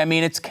 okay, I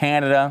mean, it's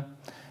Canada.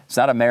 It's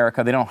not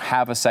America. They don't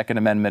have a Second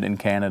Amendment in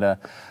Canada.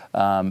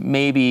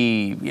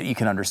 Maybe you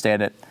can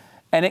understand it.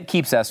 And it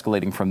keeps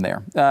escalating from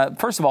there.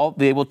 First of all,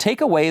 they will take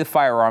away the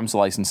firearms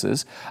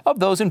licenses of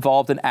those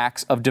involved in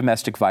acts of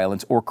domestic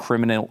violence or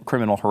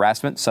criminal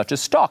harassment, such as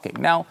stalking.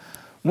 Now,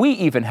 we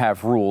even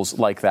have rules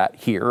like that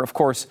here. Of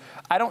course,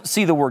 I don't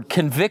see the word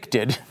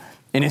convicted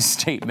in his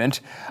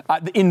statement.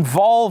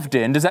 Involved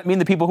in, does that mean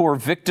the people who are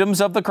victims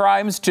of the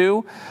crimes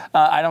too?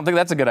 I don't think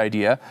that's a good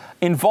idea.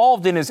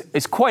 Involved in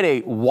is quite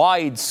a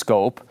wide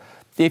scope.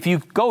 If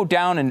you go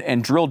down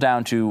and drill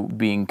down to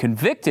being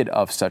convicted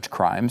of such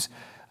crimes,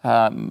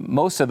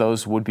 most of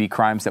those would be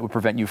crimes that would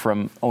prevent you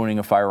from owning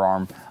a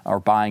firearm or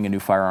buying a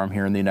new firearm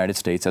here in the United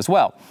States as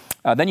well.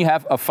 Then you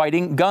have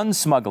fighting gun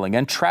smuggling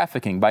and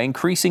trafficking by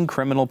increasing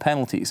criminal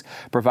penalties,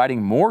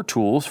 providing more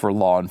tools for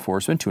law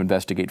enforcement to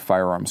investigate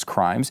firearms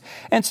crimes,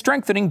 and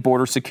strengthening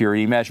border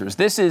security measures.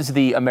 This is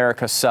the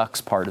America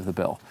sucks part of the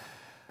bill.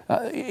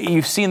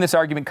 You've seen this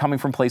argument coming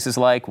from places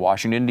like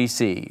Washington,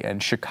 D.C.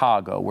 and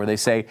Chicago, where they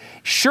say,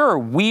 sure,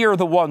 we are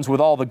the ones with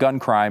all the gun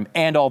crime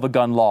and all the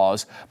gun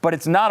laws, but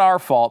it's not our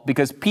fault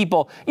because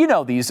people,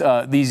 these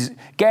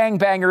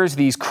gangbangers,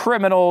 these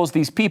criminals,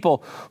 these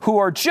people who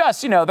are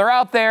just, they're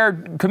out there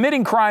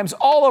committing crimes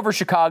all over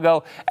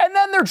Chicago, and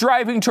then they're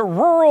driving to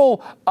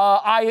rural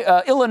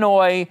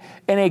Illinois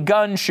in a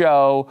gun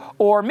show,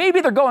 or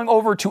maybe they're going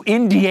over to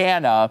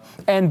Indiana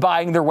and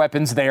buying their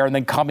weapons there and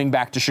then coming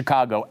back to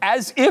Chicago,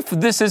 as if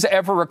this has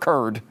ever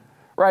occurred,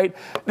 right?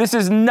 This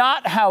is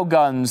not how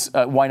guns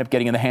wind up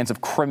getting in the hands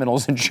of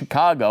criminals in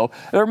Chicago.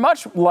 They're more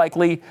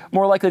likely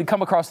to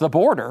come across the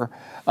border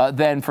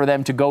than for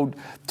them to go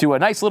to a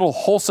nice little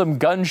wholesome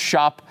gun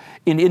shop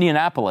in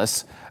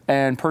Indianapolis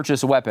and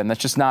purchase a weapon. That's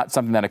just not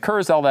something that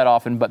occurs all that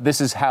often, but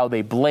this is how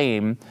they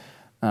blame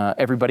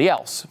everybody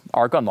else.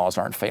 Our gun laws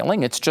aren't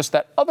failing. It's just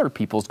that other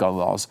people's gun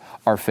laws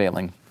are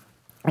failing.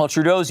 Well,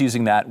 Trudeau's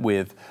using that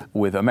with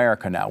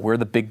America now. We're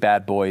the big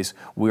bad boys.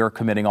 We're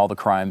committing all the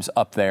crimes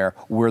up there.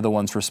 We're the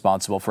ones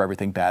responsible for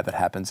everything bad that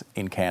happens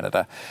in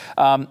Canada.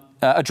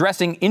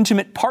 Addressing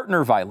intimate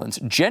partner violence,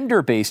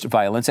 gender-based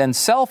violence, and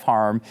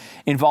self-harm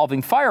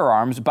involving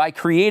firearms by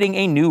creating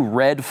a new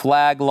red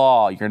flag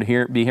law. You're going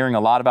to be hearing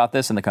a lot about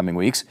this in the coming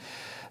weeks.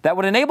 That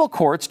would enable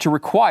courts to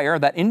require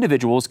that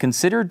individuals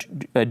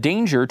considered a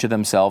danger to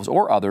themselves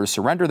or others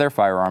surrender their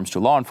firearms to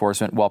law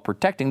enforcement while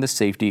protecting the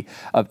safety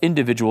of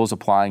individuals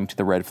applying to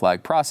the red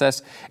flag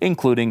process,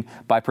 including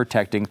by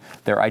protecting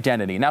their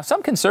identity. Now,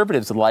 some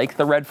conservatives like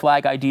the red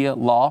flag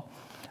law.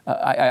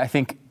 I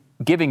think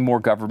giving more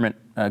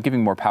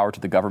power to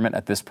the government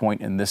at this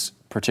point in this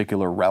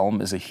particular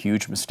realm is a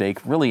huge mistake,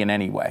 really in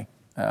any way.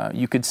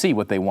 You could see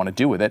what they want to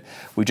do with it.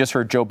 We just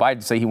heard Joe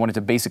Biden say he wanted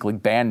to basically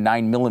ban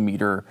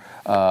 9mm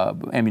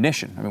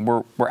ammunition. I mean,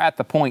 we're at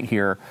the point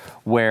here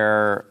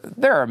where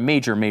there are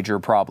major, major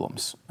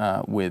problems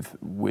with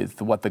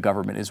what the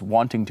government is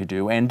wanting to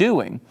do and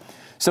doing.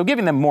 So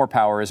giving them more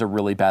power is a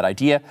really bad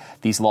idea.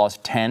 These laws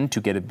tend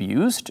to get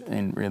abused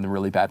in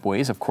really bad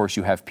ways. Of course,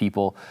 you have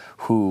people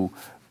who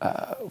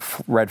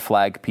red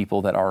flag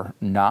people that are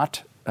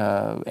not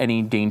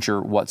any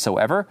danger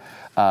whatsoever.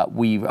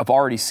 We have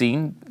already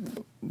seen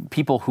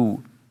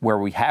people where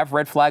we have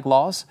red flag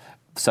laws,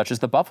 such as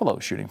the Buffalo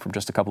shooting from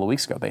just a couple of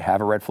weeks ago. They have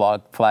a red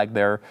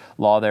flag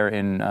law there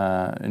in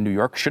New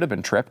York. Should have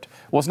been tripped.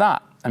 Well, it's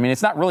not. I mean,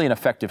 it's not really an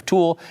effective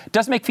tool. It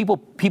does make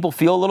people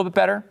feel a little bit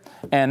better,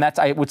 and that's,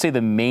 I would say,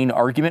 the main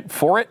argument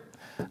for it.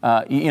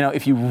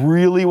 If you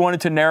really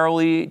wanted to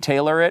narrowly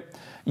tailor it,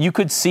 you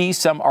could see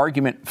some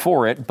argument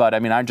for it, but I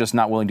mean, I'm just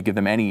not willing to give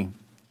them any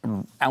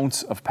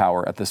ounce of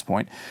power at this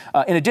point.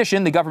 In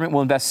addition, the government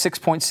will invest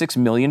 $6.6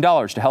 million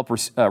to help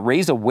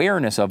raise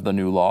awareness of the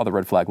new law, the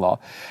red flag law,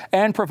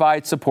 and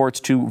provide supports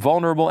to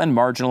vulnerable and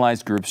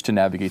marginalized groups to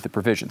navigate the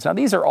provisions. Now,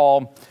 these are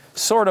all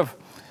sort of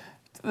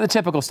the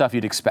typical stuff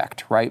you'd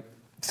expect, right?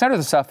 It's kind of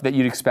the stuff that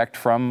you'd expect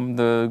from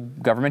the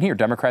government here,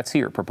 Democrats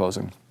here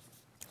proposing.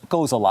 It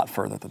goes a lot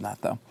further than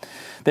that, though.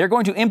 They're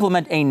going to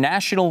implement a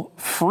national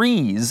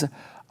freeze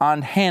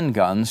on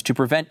handguns to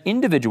prevent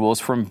individuals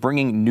from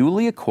bringing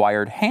newly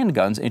acquired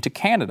handguns into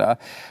Canada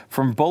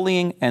from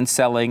bullying and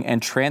selling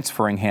and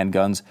transferring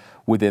handguns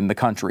within the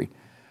country.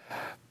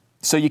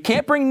 So you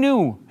can't bring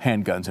new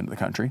handguns into the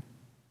country.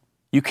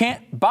 You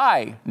can't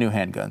buy new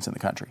handguns in the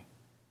country.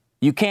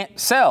 You can't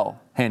sell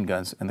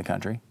handguns in the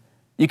country.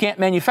 You can't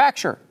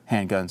manufacture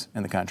handguns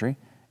in the country.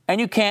 And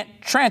you can't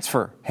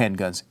transfer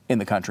handguns in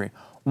the country.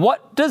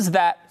 What does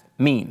that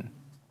mean?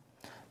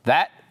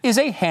 That is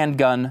a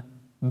handgun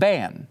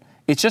ban.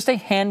 It's just a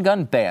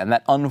handgun ban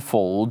that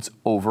unfolds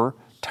over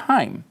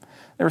time.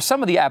 There were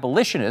some of the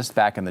abolitionists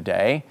back in the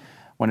day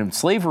when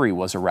slavery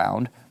was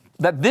around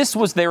that this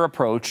was their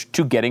approach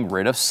to getting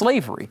rid of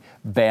slavery.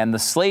 Ban the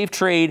slave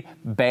trade,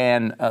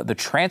 ban the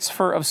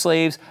transfer of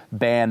slaves,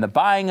 ban the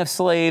buying of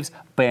slaves,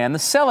 ban the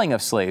selling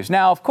of slaves.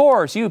 Now, of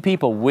course, you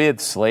people with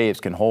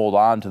slaves can hold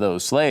on to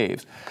those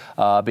slaves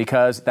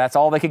because that's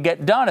all they could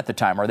get done at the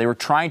time, or they were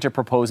trying to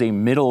propose a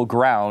middle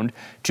ground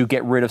to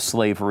get rid of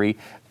slavery,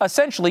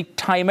 essentially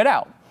time it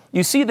out.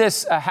 You see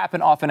this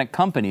happen often at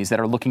companies that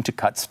are looking to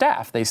cut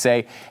staff. They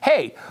say,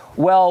 hey,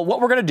 well,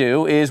 what we're going to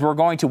do is we're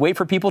going to wait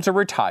for people to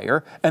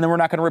retire, and then we're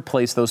not going to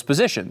replace those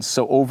positions.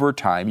 So over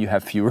time, you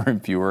have fewer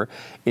and fewer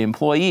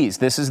employees.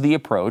 This is the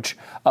approach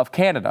of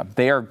Canada.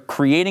 They are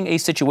creating a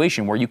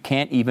situation where you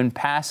can't even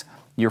pass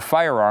your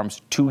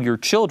firearms to your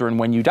children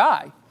when you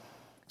die.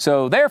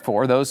 So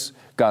therefore, those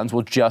guns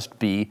will just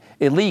be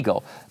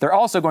illegal. They're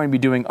also going to be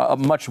doing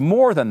much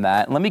more than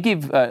that. Let me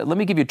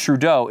give you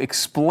Trudeau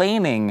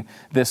explaining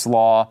this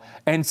law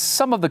and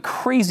some of the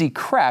crazy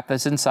crap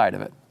that's inside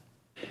of it.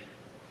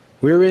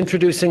 We're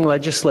introducing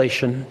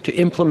legislation to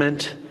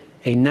implement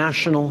a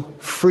national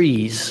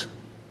freeze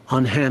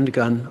on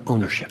handgun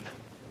ownership.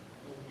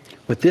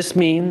 What this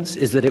means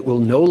is that it will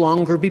no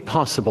longer be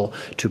possible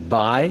to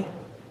buy,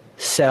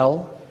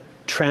 sell,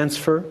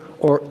 transfer,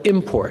 or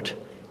import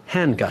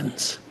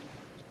handguns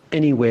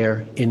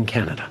anywhere in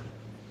Canada.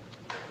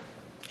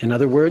 In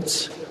other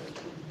words,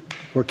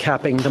 we're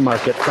capping the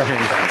market for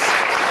handguns.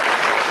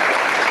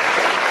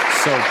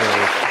 So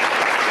brave.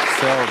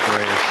 So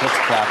brave. Let's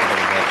clap a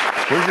little bit.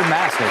 Where's your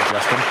mask there,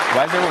 Justin?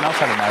 Why does everyone else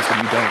have a mask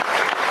and you don't?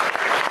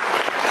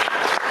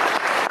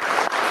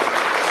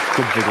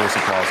 Good vigorous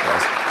applause,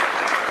 guys.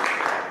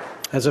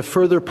 As a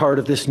further part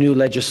of this new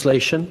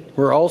legislation,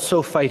 we're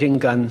also fighting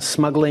gun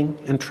smuggling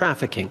and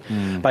trafficking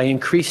by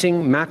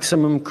increasing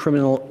maximum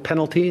criminal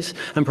penalties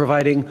and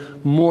providing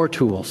more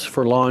tools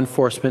for law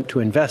enforcement to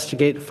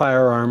investigate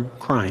firearm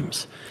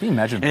crimes. Can you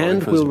imagine?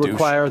 And we'll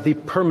require the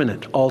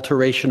permanent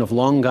alteration of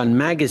long gun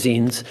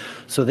magazines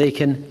so they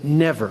can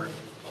never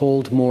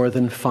hold more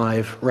than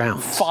 5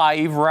 rounds.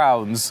 5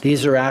 rounds.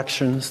 These are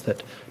actions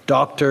that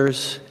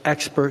doctors,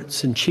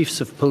 experts, and chiefs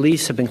of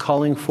police have been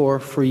calling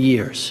for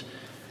years.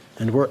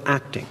 And we're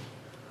acting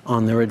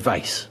on their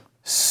advice.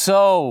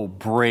 So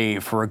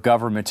brave for a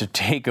government to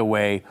take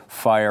away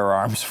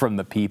firearms from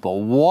the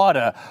people. What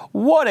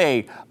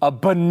a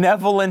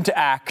benevolent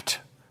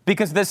act.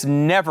 Because this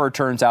never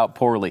turns out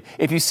poorly.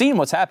 If you've seen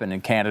what's happened in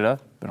Canada,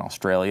 in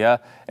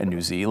Australia, and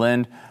New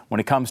Zealand,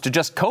 when it comes to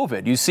just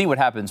COVID, you see what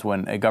happens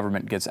when a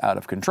government gets out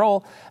of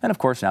control. And of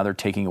course, now they're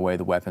taking away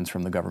the weapons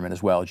from the government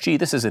as well. Gee,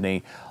 this isn't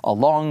a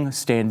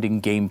long-standing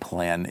game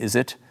plan, is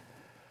it?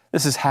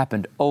 This has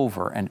happened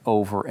over and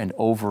over and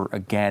over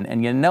again.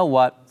 And you know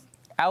what?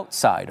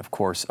 Outside, of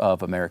course,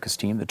 of America's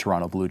team, the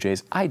Toronto Blue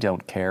Jays, I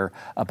don't care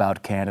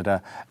about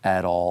Canada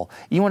at all.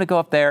 You want to go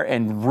up there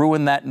and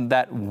ruin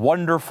that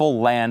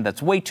wonderful land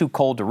that's way too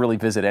cold to really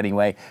visit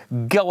anyway?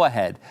 Go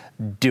ahead.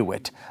 Do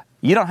it.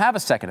 You don't have a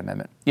Second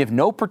Amendment. You have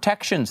no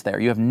protections there.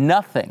 You have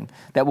nothing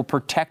that will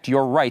protect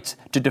your rights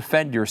to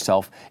defend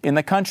yourself in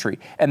the country.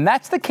 And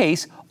that's the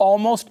case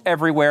almost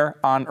everywhere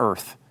on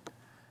Earth.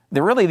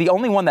 The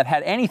only one that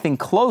had anything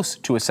close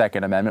to a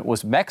Second Amendment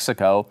was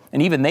Mexico,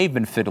 and even they've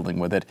been fiddling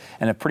with it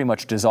and have pretty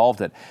much dissolved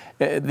it.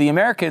 The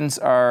Americans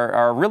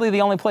are really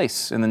the only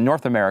place in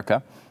North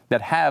America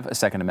that have a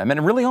Second Amendment,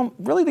 and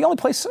really the only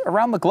place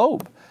around the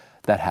globe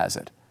that has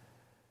it.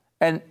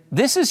 And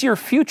this is your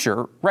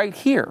future right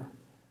here.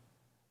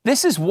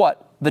 This is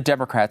what the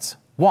Democrats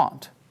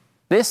want.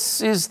 This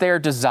is their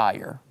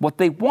desire. What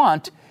they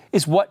want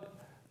is what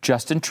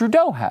Justin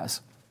Trudeau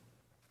has.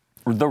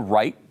 The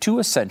right to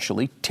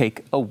essentially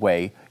take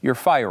away your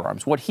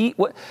firearms.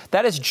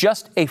 That is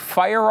just a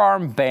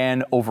firearm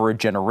ban over a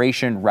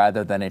generation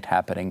rather than it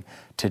happening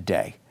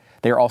today.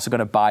 They're also going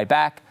to buy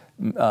back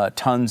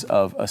tons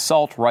of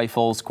assault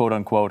rifles, quote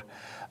unquote,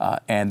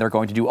 and they're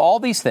going to do all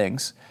these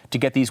things to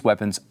get these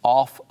weapons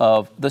off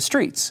of the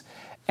streets.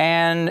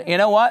 And you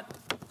know what?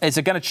 Is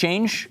it going to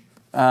change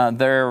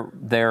their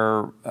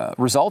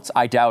results?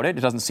 I doubt it.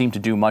 It doesn't seem to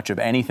do much of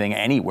anything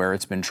anywhere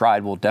it's been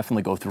tried. We'll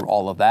definitely go through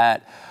all of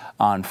that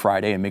on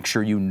Friday and make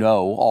sure you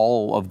know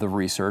all of the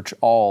research,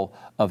 all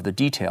of the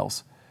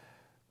details.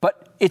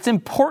 But it's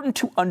important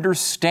to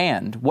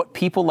understand what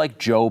people like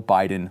Joe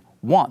Biden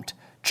want.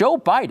 Joe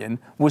Biden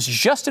was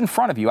just in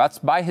front of you, out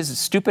by his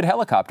stupid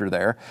helicopter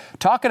there,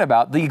 talking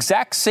about the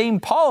exact same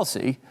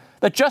policy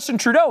that Justin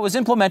Trudeau is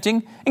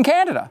implementing in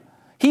Canada.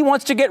 He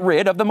wants to get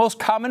rid of the most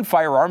common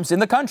firearms in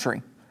the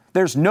country.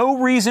 There's no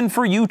reason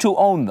for you to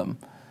own them.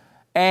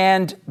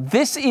 And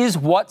this is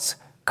what's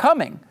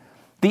coming.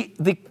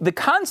 The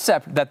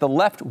concept that the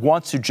left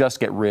wants to just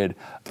get rid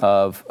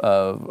of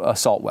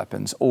assault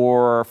weapons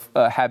or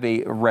have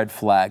a red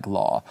flag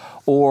law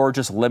or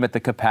just limit the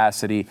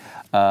capacity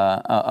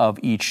of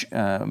each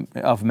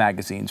of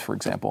magazines, for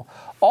example,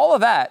 all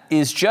of that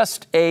is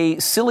just a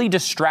silly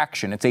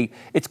distraction.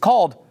 It's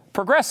called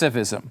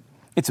progressivism.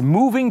 It's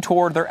moving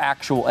toward their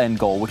actual end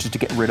goal, which is to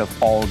get rid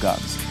of all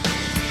guns.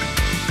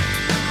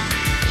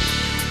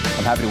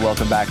 I'm happy to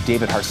welcome back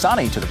David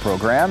Harsanyi to the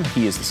program.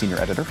 He is the senior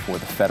editor for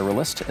The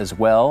Federalist, as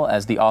well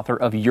as the author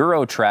of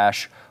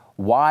Eurotrash,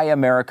 Why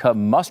America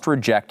Must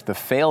Reject the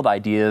Failed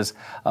Ideas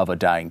of a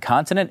Dying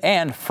Continent,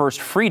 and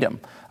First Freedom,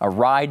 a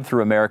ride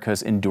through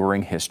America's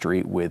enduring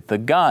history with the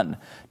gun.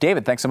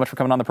 David, thanks so much for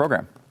coming on the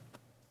program.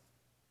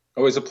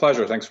 Always a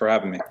pleasure. Thanks for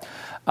having me.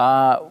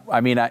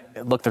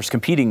 Look, there's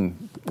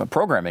competing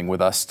programming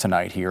with us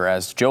tonight here,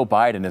 as Joe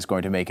Biden is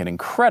going to make an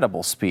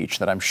incredible speech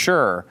that I'm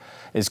sure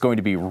is going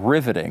to be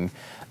riveting.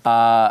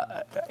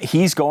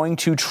 He's going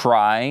to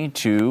try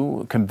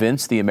to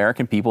convince the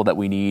American people that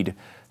we need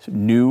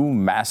new,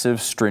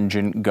 massive,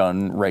 stringent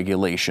gun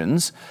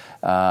regulations.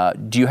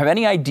 Do you have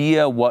any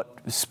idea what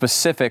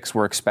specifics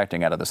we're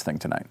expecting out of this thing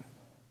tonight?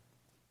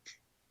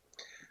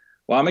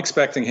 Well, I'm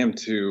expecting him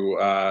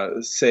to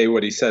say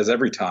what he says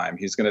every time.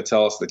 He's going to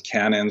tell us that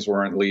cannons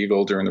weren't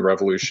legal during the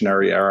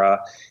Revolutionary era.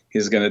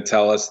 He's going to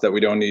tell us that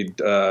we don't need,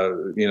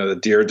 the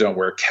deer don't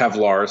wear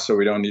Kevlar, so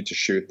we don't need to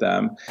shoot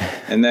them.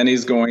 And then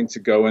he's going to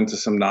go into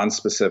some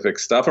non-specific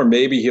stuff, or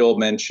maybe he'll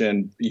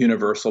mention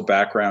universal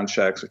background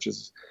checks, which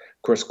is,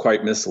 of course,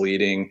 quite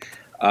misleading.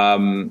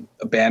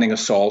 Banning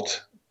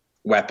assault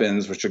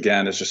weapons, which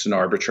again is just an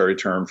arbitrary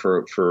term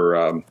for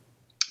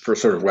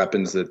sort of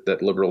weapons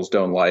that liberals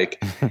don't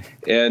like,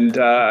 and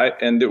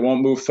it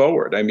won't move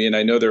forward. I mean,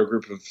 I know there are a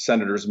group of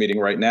senators meeting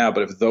right now,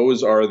 but if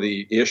those are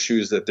the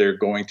issues that they're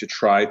going to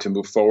try to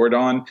move forward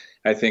on,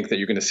 I think that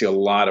you're going to see a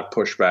lot of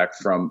pushback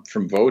from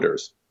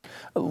voters.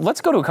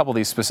 Let's go to a couple of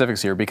these specifics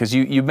here, because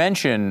you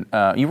mentioned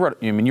you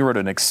wrote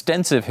an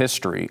extensive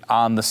history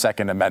on the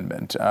Second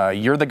Amendment.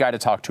 You're the guy to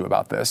talk to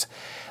about this.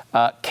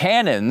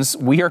 Cannons,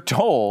 we are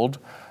told,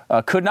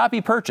 could not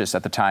be purchased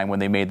at the time when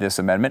they made this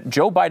amendment.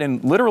 Joe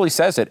Biden literally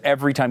says it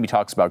every time he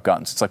talks about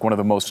guns. It's like one of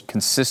the most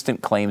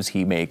consistent claims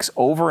he makes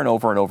over and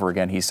over and over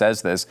again. He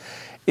says this.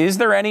 Is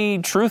there any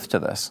truth to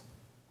this?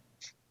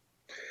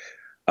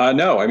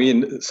 No. I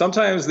mean,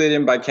 sometimes they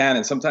didn't buy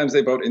cannons. Sometimes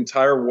they bought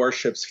entire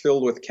warships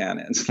filled with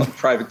cannons, like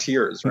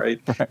privateers,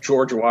 right?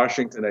 George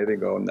Washington, I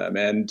think, owned them.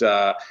 And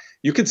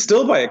you could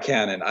still buy a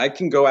cannon. I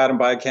can go out and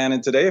buy a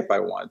cannon today if I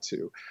want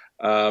to.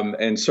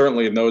 And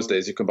certainly in those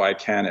days, you could buy a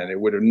cannon. It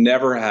would have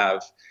never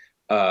have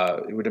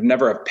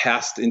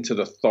passed into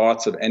the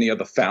thoughts of any of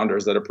the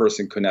founders that a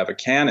person couldn't have a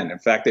cannon. In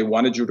fact, they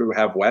wanted you to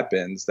have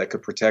weapons that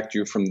could protect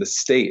you from the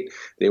state.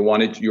 They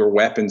wanted your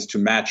weapons to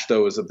match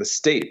those of the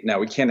state. Now,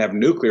 we can't have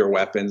nuclear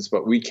weapons,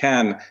 but we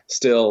can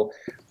still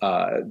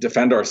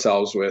defend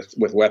ourselves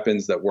with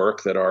weapons that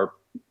work, that are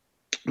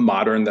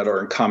modern, that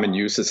are in common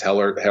use, as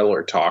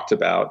Heller talked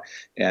about.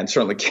 And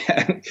certainly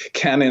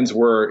cannons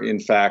were, in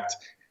fact,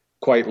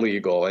 quite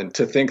legal. And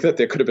to think that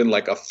there could have been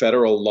like a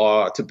federal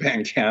law to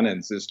ban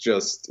cannons is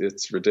just,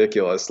 it's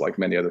ridiculous, like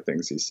many other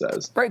things he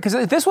says. Right,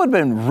 because this would have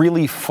been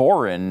really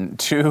foreign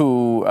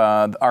to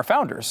our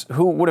founders,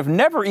 who would have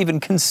never even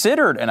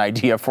considered an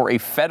idea for a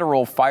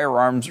federal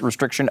firearms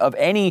restriction of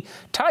any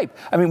type.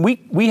 I mean,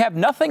 we have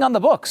nothing on the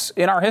books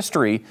in our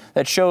history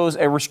that shows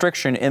a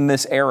restriction in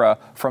this era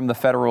from the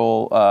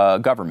federal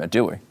government,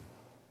 do we?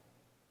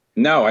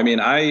 No, I mean,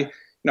 I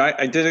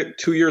did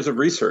 2 years of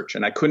research,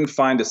 and I couldn't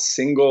find a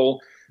single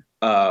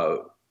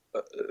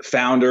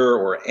founder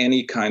or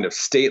any kind of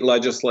state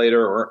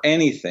legislator or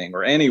anything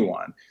or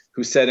anyone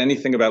who said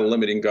anything about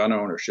limiting gun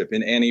ownership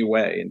in any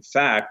way. In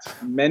fact,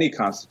 many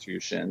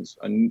constitutions,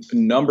 a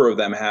number of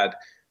them had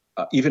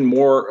even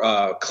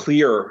more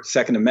clear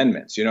Second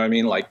Amendments, you know what I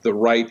mean? Like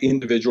the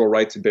individual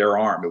right to bear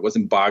arms. It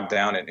wasn't bogged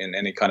down in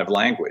any kind of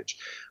language.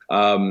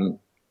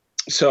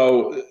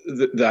 So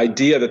the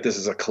idea that this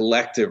is a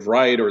collective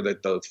right, or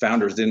that the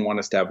founders didn't want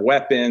us to have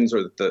weapons,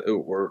 or that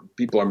or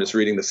people are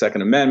misreading the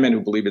Second Amendment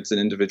who believe it's an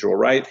individual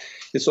right,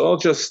 it's all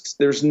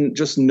there's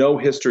just no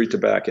history to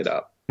back it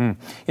up.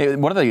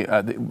 One of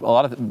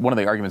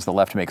the arguments the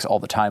left makes all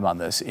the time on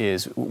this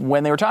is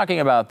when they were talking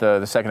about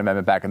the Second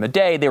Amendment back in the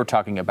day, they were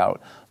talking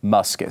about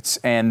muskets,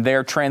 and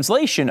their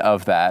translation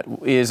of that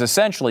is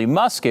essentially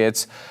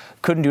muskets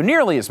couldn't do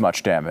nearly as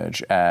much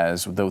damage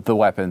as the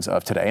weapons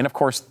of today. And of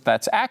course,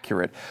 that's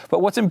accurate.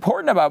 But what's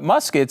important about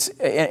muskets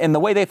and the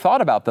way they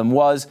thought about them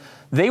was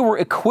they were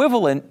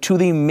equivalent to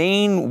the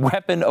main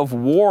weapon of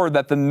war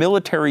that the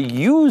military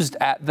used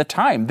at the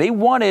time. They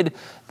wanted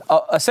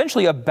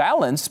essentially a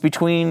balance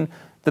between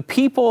the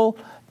people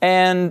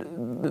and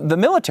the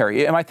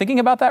military. Am I thinking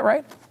about that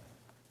right?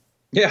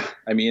 Yeah,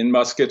 I mean,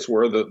 muskets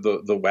were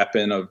the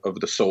weapon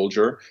of the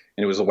soldier,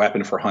 and it was a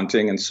weapon for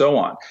hunting and so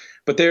on.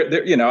 But they're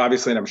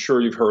obviously, and I'm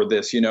sure you've heard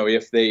this,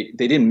 if they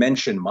didn't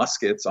mention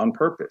muskets on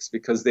purpose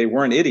because they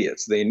weren't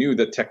idiots. They knew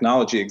that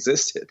technology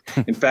existed.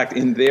 In fact,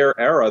 in their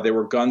era, there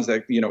were guns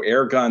that,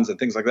 air guns and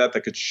things like that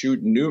could shoot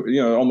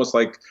almost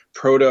like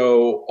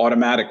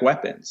proto-automatic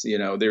weapons.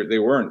 They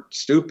weren't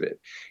stupid.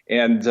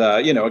 And,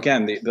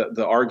 again,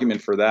 the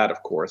argument for that,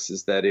 of course,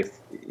 is that if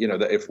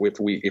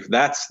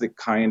that's the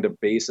kind of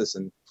basis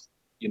and,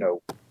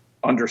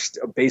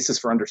 a basis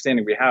for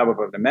understanding we have of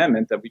an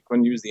amendment, that we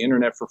couldn't use the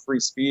internet for free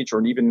speech,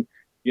 or even,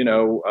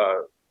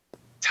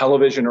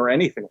 television or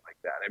anything like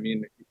that. I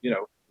mean,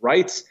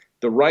 rights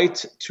the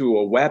right to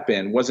a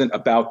weapon wasn't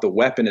about the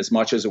weapon as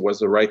much as it was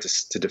the right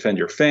to defend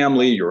your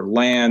family, your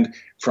land,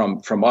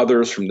 from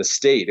others, from the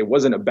state. It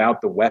wasn't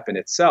about the weapon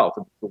itself.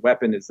 The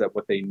weapon is that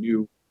what they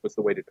knew was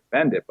the way to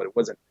defend it, but it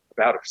wasn't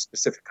about a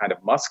specific kind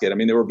of musket. I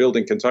mean, they were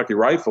building Kentucky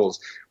rifles,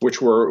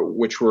 which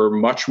were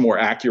much more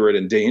accurate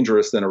and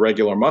dangerous than a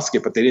regular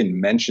musket, but they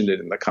didn't mention it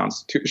in the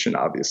Constitution,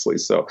 obviously.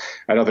 So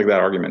I don't think that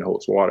argument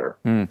holds water.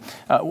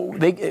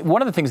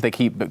 One of the things they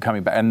keep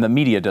coming back, and the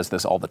media does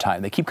this all the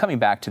time, they keep coming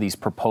back to these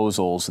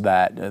proposals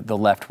that the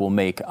left will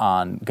make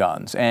on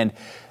guns. And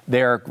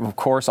they're, of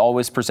course,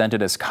 always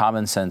presented as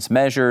common sense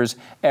measures.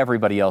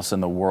 Everybody else in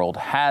the world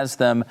has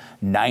them.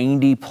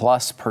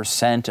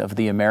 90+% of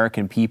the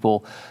American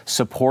people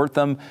support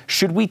them.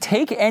 Should we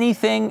take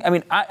anything? I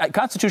mean,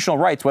 constitutional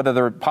rights, whether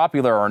they're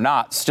popular or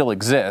not, still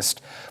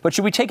exist. But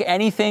should we take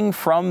anything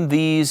from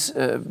these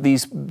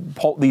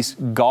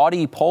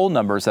gaudy poll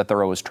numbers that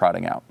they're always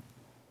trotting out?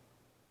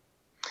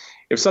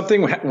 If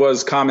something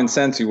was common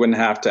sense, you wouldn't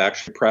have to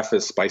actually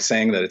preface by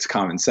saying that it's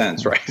common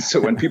sense, right? So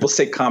when people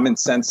say common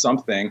sense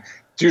something,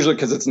 it's usually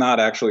because it's not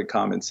actually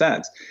common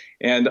sense.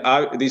 And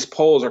these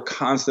polls are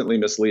constantly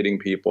misleading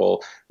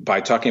people by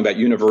talking about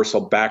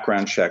universal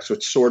background checks,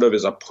 which sort of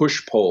is a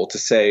push poll to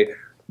say,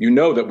 you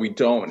know, that we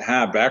don't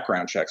have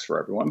background checks for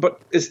everyone.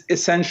 But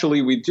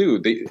essentially we do.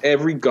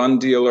 Every gun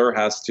dealer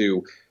has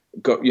to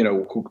go,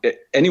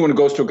 anyone who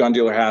goes to a gun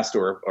dealer has to,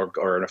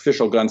 or an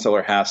official gun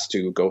seller has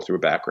to go through a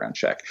background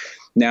check.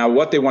 Now,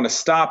 what they want to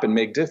stop and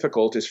make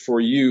difficult is for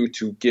you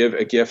to give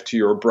a gift to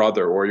your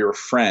brother or your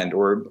friend,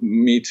 or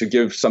me to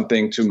give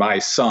something to my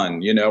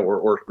son,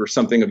 or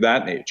something of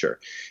that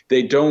nature.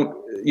 They don't,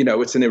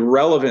 it's an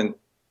irrelevant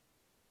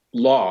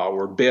law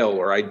or bill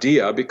or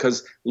idea,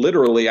 because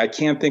literally I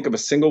can't think of a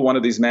single one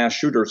of these mass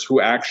shooters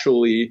who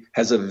actually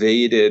has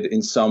evaded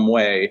in some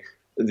way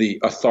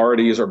the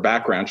authorities or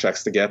background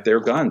checks to get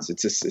their guns.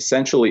 It's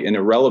essentially an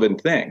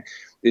irrelevant thing.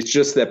 It's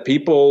just that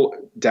people,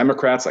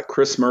 Democrats like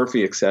Chris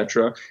Murphy, et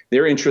cetera,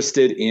 they're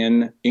interested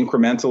in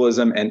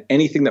incrementalism, and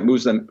anything that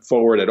moves them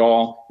forward at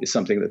all is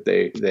something that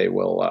they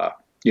will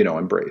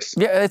embrace.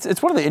 Yeah,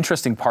 it's one of the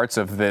interesting parts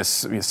of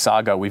this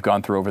saga we've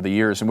gone through over the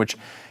years, in which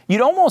you'd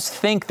almost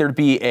think there'd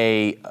be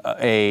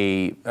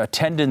a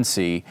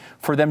tendency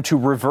for them to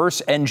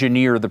reverse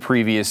engineer the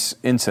previous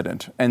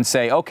incident and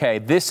say, okay,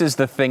 this is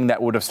the thing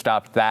that would have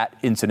stopped that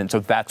incident, so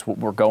that's what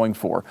we're going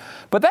for.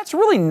 But that's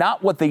really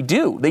not what they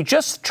do. They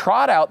just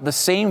trot out the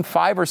same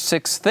 5 or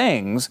 6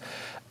 things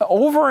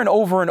over and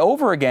over and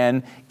over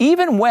again,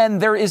 even when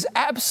there is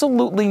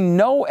absolutely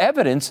no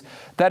evidence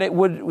that it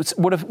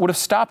would have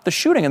stopped the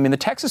shooting. I mean, the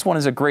Texas one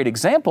is a great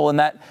example in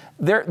that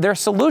their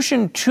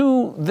solution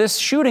to this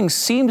shooting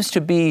seems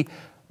to be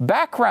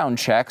background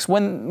checks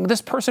when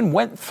this person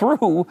went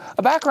through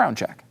a background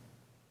check.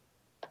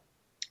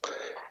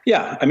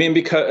 Yeah, I mean,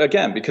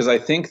 because I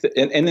think that,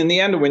 and in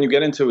the end, when you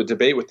get into a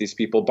debate with these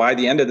people, by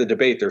the end of the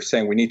debate, they're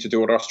saying we need to do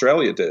what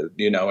Australia did,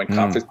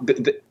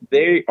 and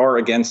they are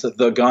against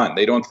the gun.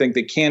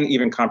 They can't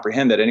even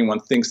comprehend that anyone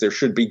thinks there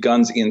should be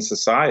guns in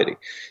society.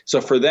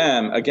 So for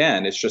them,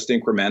 again, it's just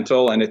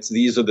incremental, and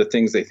these are the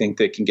things they think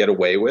they can get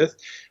away with.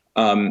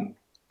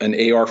 An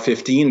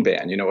AR-15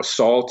 ban,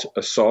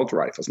 assault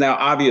rifles. Now,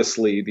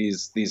 obviously,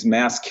 these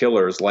mass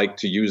killers like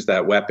to use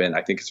that weapon.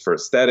 I think it's for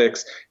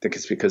aesthetics. I think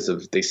it's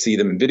because they see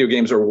them in video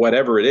games or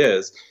whatever it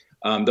is.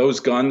 Those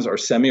guns are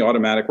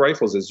semi-automatic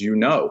rifles, as you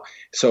know.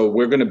 So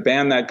we're going to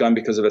ban that gun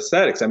because of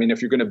aesthetics. I mean,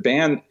 if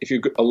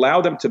you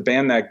allow them to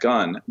ban that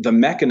gun, the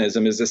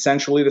mechanism is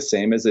essentially the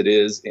same as it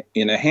is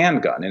in a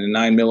handgun, in a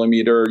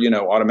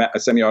 9mm,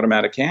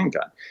 semi-automatic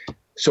handgun.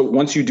 So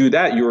once you do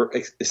that, you're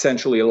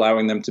essentially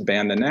allowing them to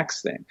ban the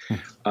next thing.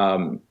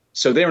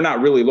 So they're not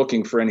really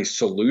looking for any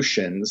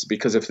solutions,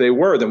 because if they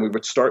were, then we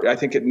would start. I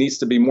think it needs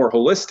to be more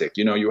holistic.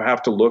 You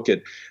have to look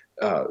at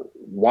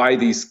why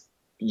these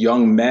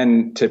young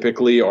men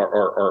typically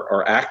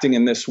are acting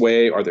in this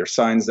way. Are there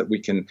signs that we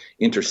can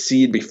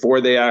intercede before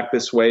they act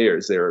this way? Or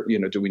is there,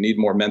 do we need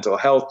more mental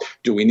health?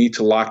 Do we need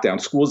to lock down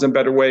schools in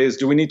better ways?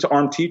 Do we need to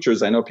arm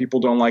teachers? I know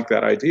people don't like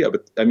that idea,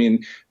 but I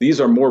mean,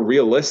 these are more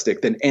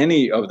realistic than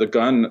any of the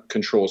gun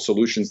control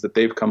solutions that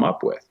they've come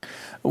up with.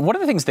 One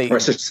of the things or I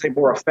should say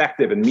more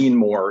effective and mean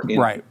more in,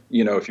 right.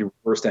 If you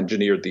first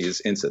engineered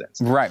these incidents.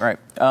 Right.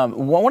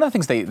 One of the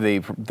things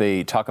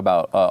they talk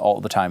about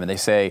all the time, and they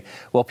say,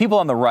 well, people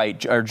on the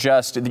right are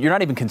just, you're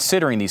not even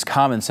considering these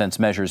common sense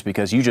measures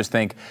because you just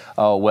think,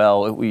 oh,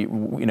 well,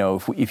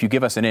 if you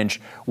give us an inch,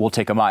 we'll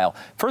take a mile.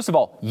 First of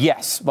all,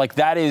 yes, like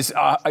that is,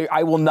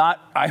 I will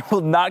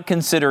not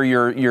consider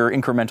your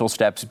incremental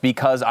steps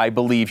because I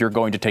believe you're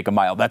going to take a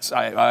mile.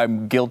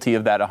 I'm guilty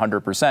of that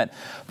 100%.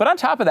 But on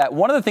top of that,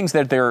 one of the things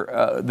that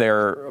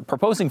they're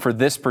proposing for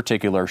this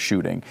particular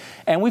shooting,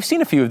 and we've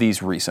seen a few of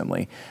these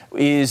recently,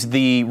 is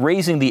the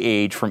raising the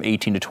age from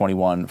 18 to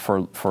 21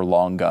 for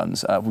long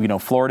guns.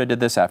 Florida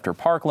did this after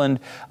Parkland.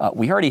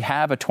 We already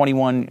have a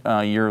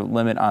 21-year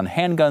limit on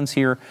handguns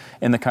here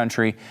in the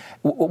country.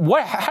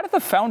 How did the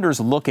founders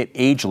look at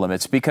age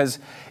limits? Because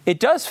it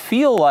does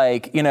feel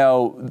like,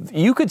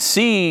 you could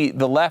see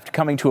the left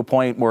coming to a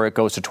point where it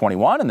goes to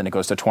 21, and then it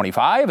goes to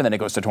 25, and then it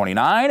goes to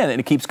 29, and then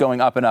it keeps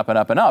going up and up and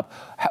up and up.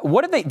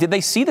 Did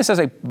they see this as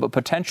a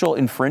potential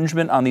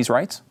infringement on these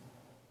rights?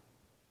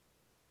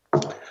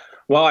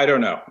 Well, I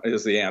don't know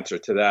is the answer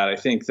to that. I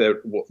think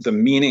that the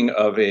meaning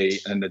of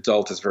an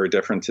adult is very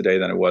different today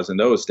than it was in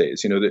those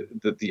days.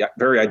 The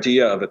very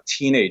idea of a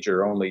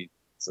teenager only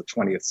is a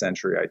 20th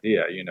century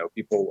idea.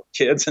 People were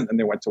kids and then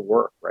they went to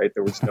work, right?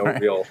 There was no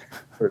real,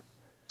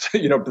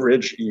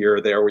 bridge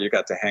year there where you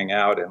got to hang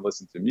out and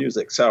listen to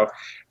music. So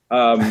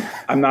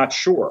I'm not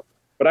sure.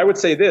 But I would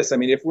say this,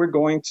 if we're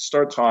going to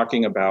start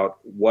talking about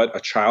what a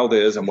child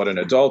is and what an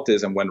adult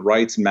is and when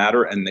rights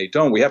matter and they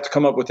don't, we have to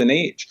come up with an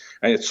age.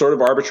 And it's sort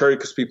of arbitrary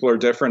because people are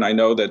different. I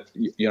know that,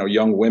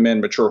 young women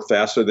mature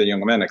faster than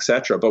young men, et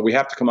cetera, but we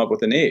have to come up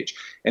with an age.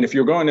 And if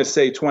you're going to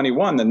say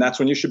 21, then that's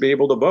when you should be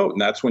able to vote. And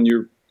that's when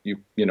you're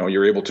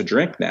able to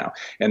drink now.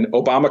 And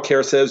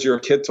Obamacare says you're a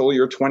kid till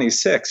you're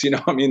 26.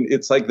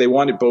 It's like they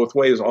want it both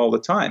ways all the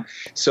time.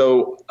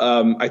 So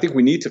I think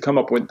we need to come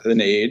up with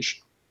an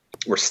age,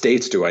 or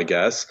states do, I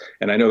guess.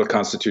 And I know the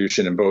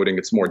Constitution and voting,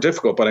 it's more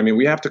difficult. But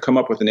we have to come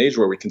up with an age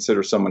where we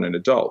consider someone an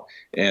adult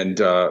and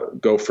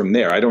go from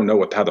there. I don't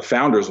know how the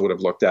founders would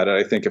have looked at it.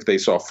 I think if they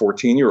saw a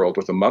 14-year-old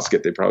with a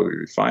musket, they'd probably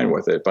be fine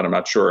with it. But I'm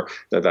not sure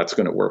that that's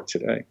going to work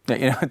today.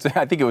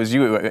 I think it was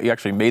you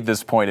actually made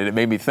this point, and it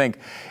made me think,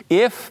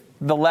 if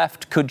the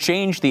left could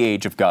change the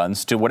age of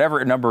guns to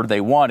whatever number they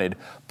wanted,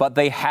 but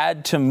they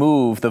had to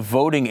move the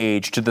voting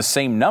age to the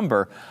same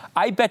number,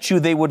 I bet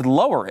you they would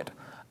lower it.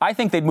 I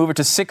think they'd move it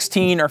to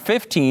 16 or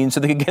 15 so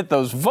they could get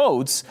those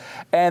votes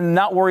and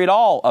not worry at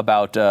all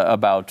about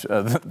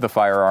the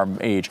firearm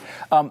age.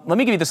 Let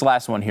me give you this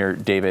last one here,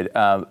 David.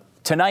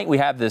 Tonight we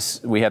have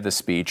this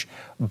speech.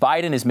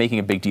 Biden is making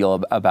a big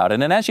deal about it.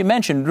 And as you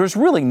mentioned, there's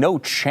really no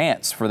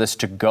chance for this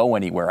to go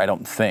anywhere, I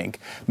don't think.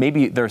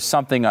 Maybe there's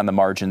something on the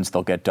margins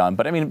they'll get done,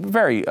 but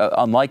very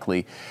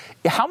unlikely.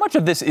 How much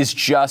of this is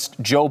just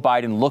Joe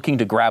Biden looking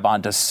to grab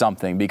onto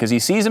something? Because he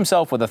sees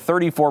himself with a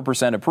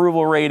 34%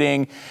 approval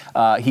rating.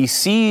 He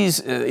sees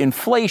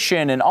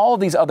inflation and all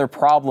of these other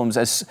problems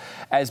as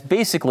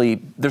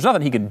basically there's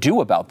nothing he can do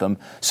about them.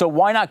 So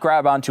why not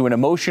grab onto an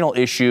emotional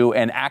issue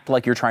and act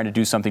like you're trying to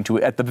do something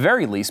to, at the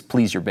very least,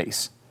 please your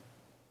base?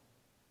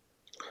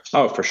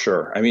 Oh, for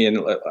sure. I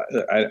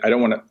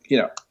don't want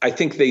to, I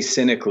think they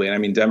cynically,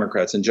 and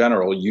Democrats in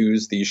general,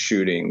 use these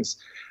shootings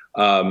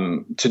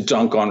to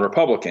dunk on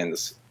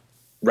Republicans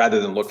rather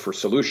than look for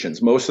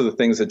solutions. Most of the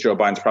things that Joe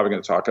Biden's probably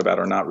going to talk about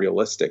are not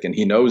realistic, and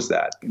he knows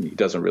that, and he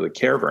doesn't really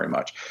care very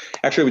much.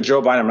 Actually, with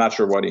Joe Biden, I'm not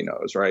sure what he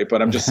knows, right?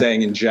 But I'm just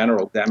saying in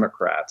general,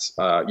 Democrats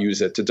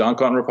use it to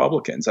dunk on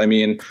Republicans.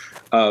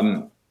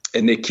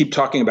 And they keep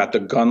talking about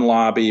the gun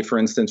lobby, for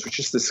instance, which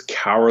is this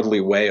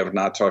cowardly way of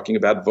not talking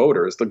about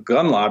voters. The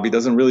gun lobby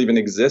doesn't really even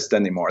exist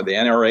anymore. The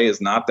NRA is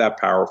not that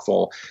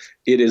powerful.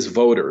 It is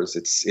voters.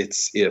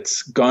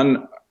 It's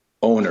gun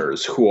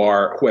owners who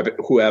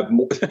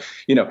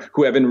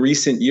have in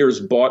recent years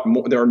bought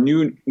more. There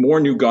are more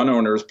new gun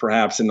owners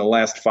perhaps in the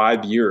last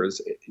 5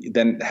 years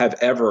than have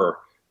ever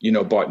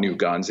bought new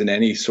guns in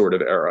any sort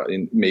of era,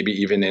 maybe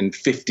even in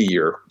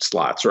 50-year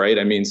slots, right?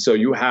 So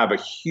you have a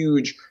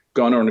huge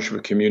gun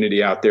ownership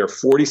community out there.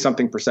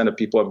 40-something% of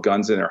people have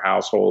guns in their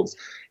households.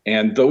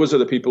 And those are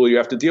the people you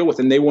have to deal with.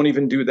 And they won't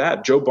even do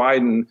that. Joe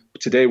Biden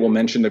today will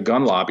mention the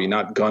gun lobby,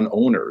 not gun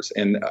owners.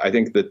 And I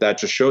think that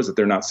just shows that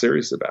they're not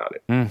serious about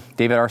it.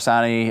 David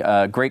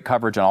Arsani, great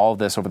coverage on all of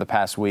this over the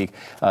past week.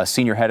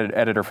 Senior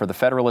editor for The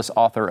Federalist,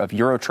 author of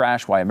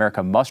Eurotrash, Why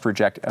America Must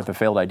Reject the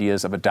Failed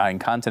Ideas of a Dying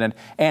Continent,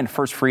 and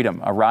First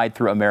Freedom, a ride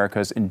through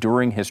America's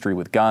enduring history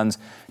with guns.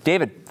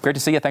 David, great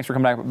to see you. Thanks for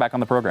coming back on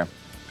the program.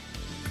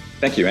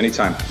 Thank you.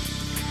 Anytime.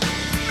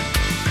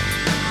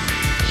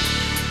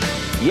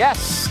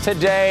 Yes,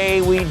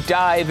 today we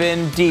dive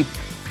in deep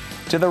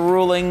to the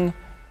ruling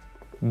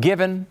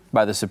given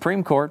by the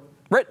Supreme Court,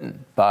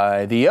 written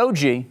by the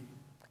OG,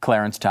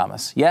 Clarence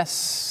Thomas.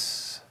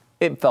 Yes,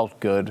 it felt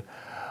good.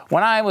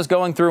 When I was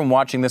going through and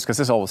watching this, because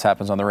this always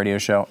happens on the radio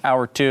show,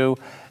 hour 2,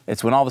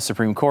 it's when all the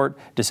Supreme Court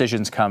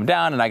decisions come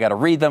down and I got to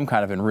read them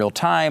kind of in real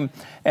time.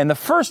 And the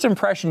first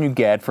impression you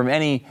get from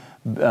any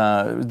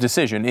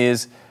decision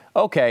is,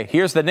 okay,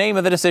 here's the name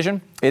of the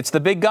decision. It's the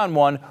big gun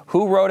one.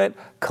 Who wrote it?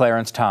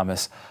 Clarence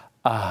Thomas.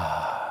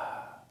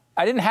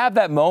 I didn't have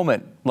that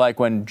moment like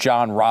when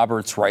John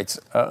Roberts writes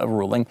a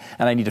ruling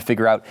and I need to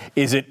figure out,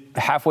 is it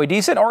halfway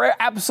decent or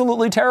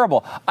absolutely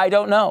terrible? I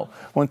don't know.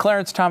 When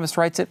Clarence Thomas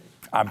writes it,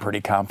 I'm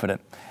pretty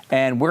confident.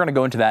 And we're going to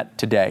go into that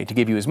today to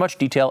give you as much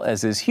detail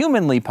as is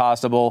humanly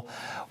possible.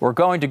 We're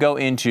going to go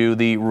into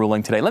the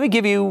ruling today. Let me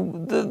give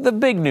you the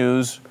big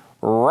news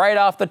right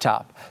off the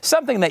top.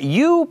 Something that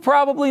you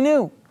probably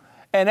knew.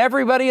 And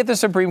everybody at the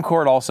Supreme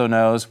Court also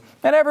knows,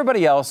 and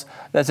everybody else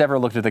that's ever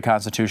looked at the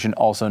Constitution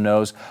also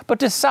knows, but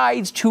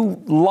decides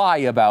to lie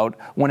about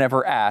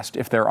whenever asked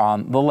if they're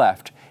on the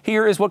left.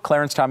 Here is what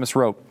Clarence Thomas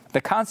wrote.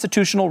 The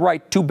constitutional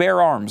right to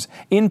bear arms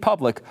in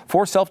public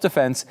for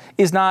self-defense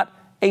is not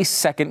a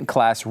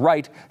second-class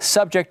right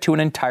subject to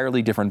an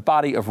entirely different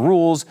body of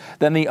rules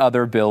than the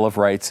other Bill of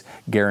Rights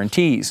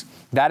guarantees.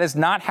 That is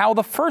not how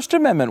the First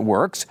Amendment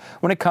works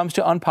when it comes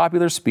to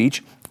unpopular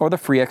speech or the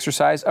free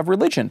exercise of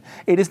religion.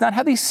 It is not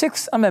how the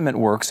Sixth Amendment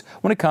works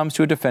when it comes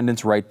to a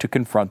defendant's right to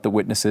confront the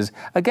witnesses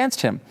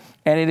against him.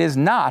 And it is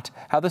not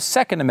how the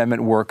Second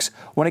Amendment works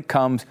when it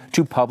comes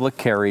to public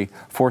carry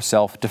for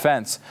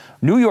self-defense.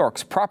 New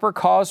York's proper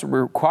cause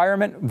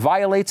requirement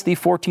violates the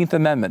 14th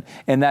Amendment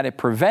in that it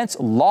prevents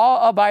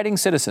law-abiding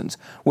citizens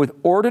with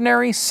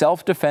ordinary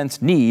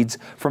self-defense needs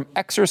from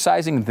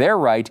exercising their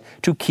right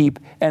to keep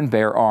and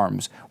bear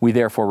arms. We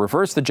therefore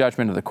reverse the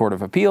judgment of the Court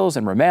of Appeals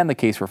and remand the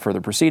case for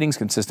further proceedings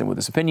consistent with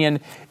this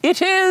opinion.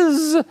 It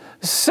is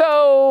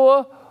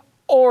so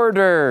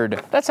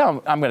ordered. That's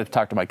how I'm going to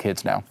talk to my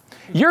kids now.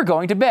 You're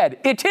going to bed.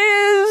 It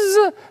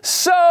is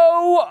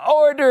so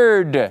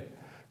ordered.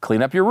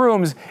 Clean up your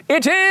rooms.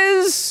 It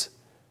is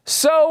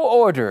so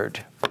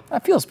ordered.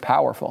 That feels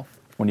powerful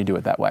when you do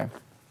it that way.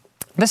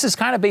 This is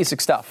kind of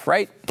basic stuff,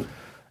 right?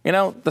 You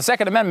know, the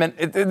Second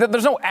Amendment,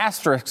 there's no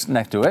asterisk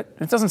next to it.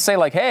 It doesn't say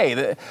like,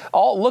 hey,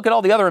 look at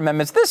all the other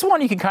amendments. This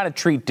one you can kind of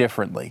treat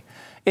differently.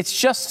 It's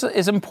just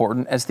as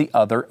important as the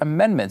other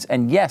amendments.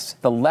 And yes,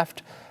 the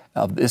left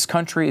of this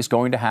country is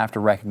going to have to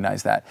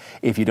recognize that.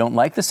 If you don't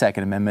like the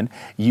Second Amendment,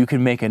 you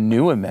can make a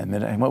new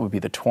amendment. And what would be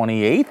the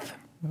 28th?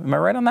 Am I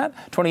right on that?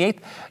 28th?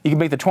 You can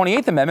make the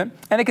 28th Amendment,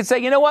 and it could say,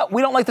 you know what?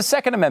 We don't like the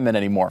Second Amendment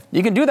anymore.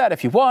 You can do that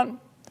if you want,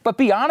 but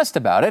be honest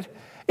about it.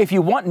 If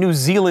you want New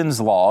Zealand's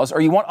laws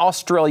or you want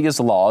Australia's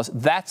laws,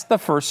 that's the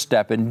first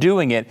step in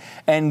doing it.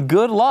 And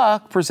good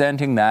luck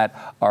presenting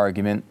that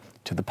argument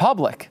to the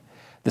public.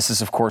 This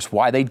is, of course,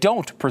 why they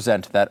don't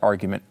present that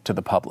argument to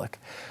the public.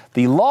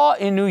 The law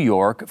in New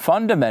York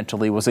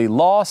fundamentally was a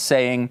law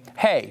saying,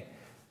 hey,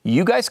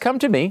 you guys come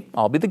to me.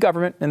 I'll be the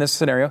government in this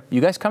scenario.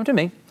 You guys come to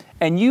me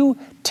and you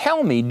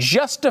tell me,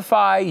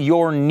 justify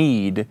your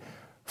need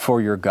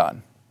for your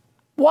gun.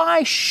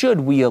 Why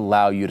should we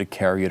allow you to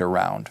carry it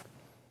around?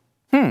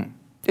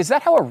 Is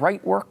that how a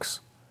right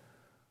works?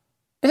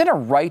 Isn't a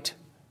right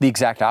the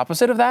exact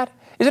opposite of that?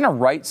 Isn't a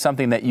right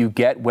something that you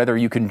get whether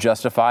you can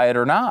justify it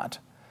or not?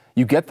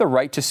 You get the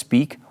right to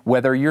speak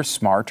whether you're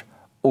smart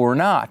or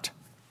not.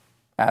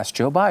 Ask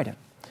Joe Biden.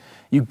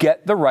 You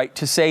get the right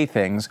to say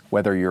things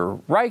whether you're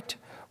right,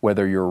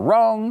 whether you're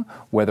wrong,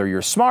 whether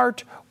you're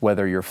smart,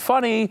 whether you're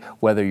funny,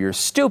 whether you're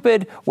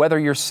stupid, whether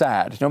you're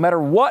sad. No matter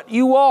what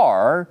you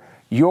are,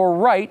 your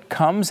right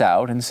comes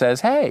out and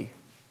says, hey,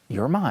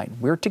 you're mine.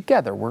 We're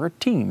together. We're a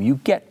team. You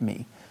get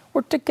me.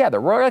 We're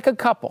together. We're like a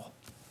couple.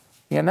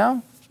 You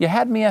know? You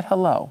had me at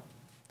hello.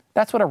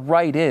 That's what a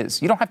right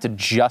is. You don't have to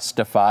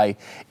justify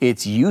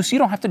its use. You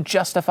don't have to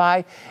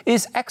justify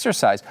its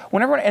exercise.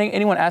 Whenever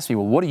anyone asks me,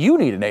 well, what do you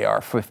need an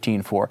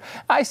AR-15 for?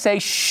 I say,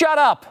 shut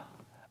up.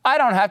 I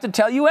don't have to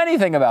tell you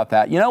anything about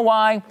that. You know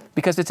why?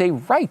 Because it's a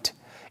right.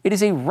 It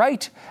is a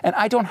right, and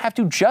I don't have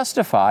to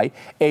justify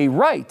a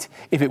right.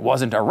 If it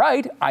wasn't a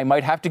right, I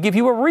might have to give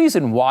you a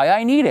reason why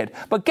I need it.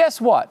 But guess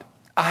what?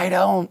 I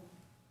don't.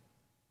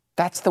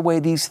 That's the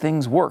way these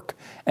things work.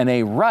 And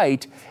a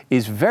right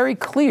is very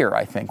clear,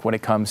 I think, when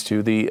it comes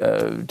to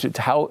to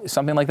how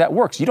something like that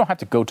works. You don't have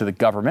to go to the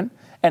government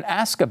and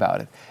ask about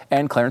it.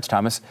 And Clarence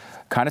Thomas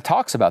kind of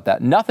talks about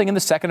that. Nothing in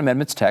the Second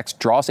Amendment's text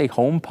draws a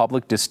home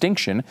public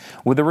distinction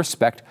with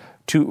respect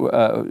to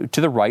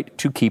the right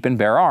to keep and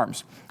bear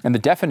arms. And the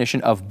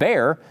definition of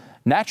bear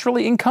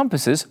naturally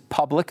encompasses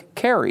public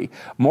carry.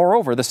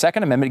 Moreover, the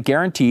Second Amendment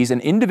guarantees an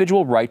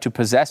individual right to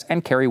possess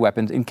and carry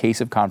weapons in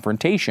case of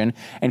confrontation,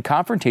 and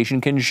confrontation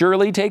can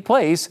surely take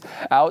place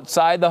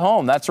outside the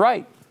home. That's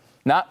right.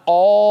 Not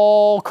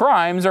all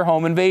crimes are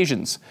home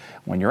invasions.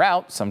 When you're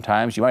out,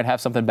 sometimes you might have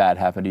something bad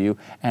happen to you,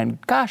 and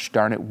gosh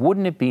darn it,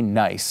 wouldn't it be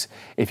nice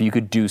if you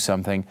could do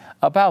something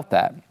about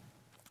that?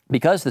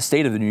 Because the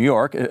state of New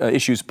York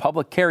issues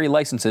public carry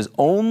licenses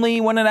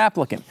only when an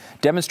applicant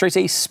demonstrates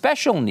a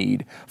special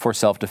need for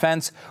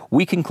self-defense,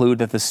 we conclude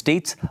that the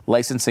state's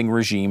licensing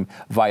regime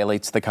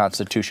violates the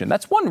Constitution.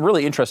 That's one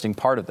really interesting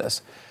part of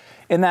this,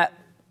 in that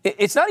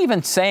it's not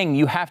even saying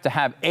you have to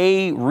have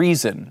a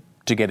reason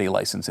to get a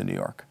license in New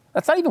York.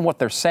 That's not even what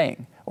they're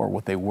saying, or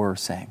what they were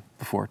saying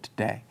before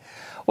today.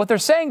 What they're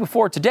saying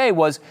before today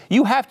was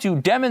you have to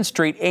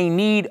demonstrate a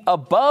need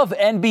above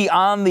and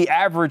beyond the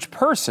average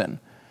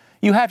person.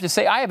 You have to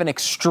say, I have an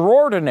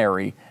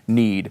extraordinary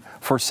need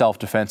for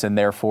self-defense, and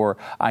therefore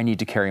I need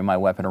to carry my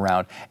weapon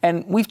around.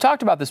 And we've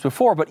talked about this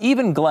before, but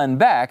even Glenn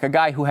Beck, a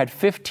guy who had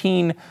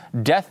 15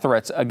 death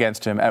threats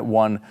against him at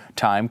one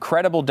time,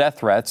 credible death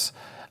threats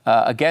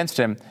against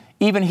him,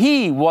 even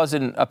he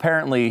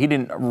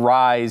didn't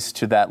rise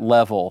to that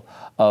level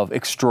of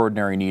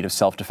extraordinary need of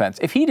self-defense.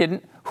 If he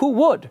didn't, who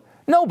would?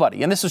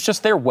 Nobody. And this is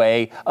just their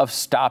way of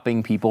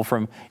stopping people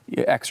from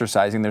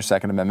exercising their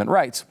Second Amendment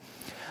rights.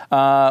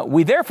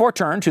 We therefore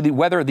turn to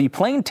whether the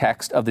plain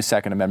text of the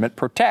Second Amendment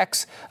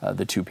protects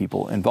the two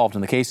people involved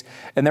in the case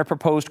and their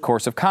proposed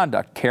course of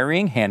conduct,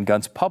 carrying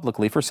handguns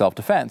publicly for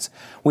self-defense.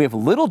 We have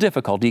little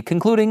difficulty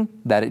concluding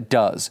that it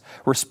does.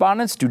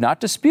 Respondents do not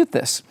dispute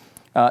this.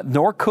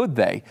 Nor could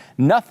they.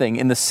 Nothing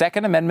in the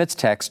Second Amendment's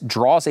text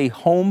draws a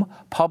home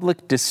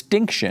public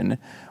distinction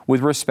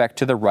with respect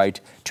to the right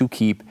to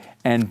keep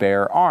and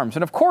bear arms.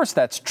 And of course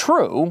that's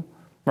true,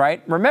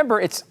 right?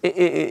 Remember,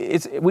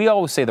 we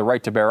always say the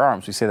right to bear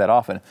arms. We say that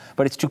often.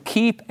 But it's to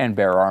keep and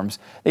bear arms.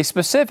 They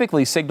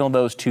specifically signal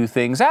those two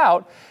things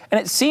out, and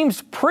it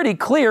seems pretty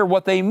clear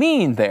what they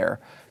mean there.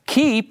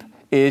 Keep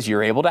is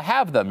you're able to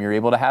have them. You're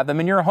able to have them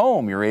in your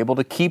home. You're able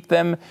to keep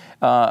them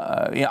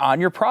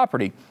on your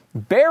property.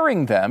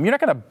 Bearing them, you're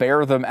not going to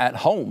bear them at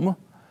home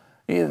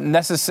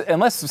unless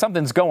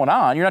something's going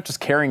on. You're not just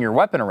carrying your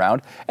weapon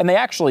around. And they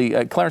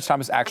actually, Clarence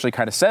Thomas actually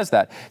kind of says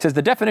that. He says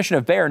the definition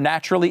of bear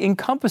naturally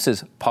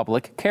encompasses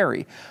public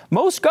carry.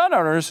 Most gun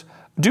owners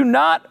do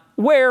not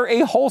wear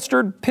a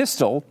holstered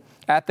pistol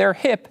at their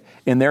hip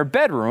in their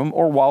bedroom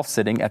or while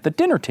sitting at the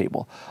dinner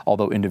table,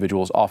 although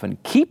individuals often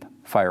keep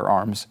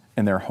firearms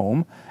in their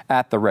home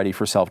at the ready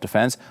for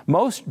self-defense.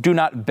 Most do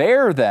not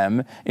bear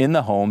them in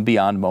the home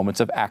beyond moments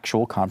of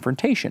actual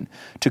confrontation.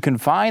 To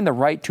confine the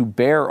right to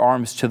bear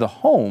arms to the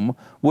home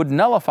would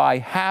nullify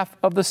half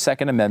of the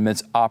Second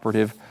Amendment's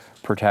operative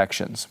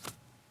protections.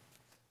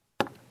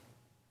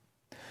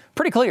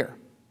 Pretty clear.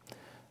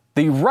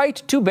 The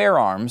right to bear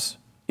arms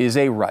is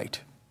a right.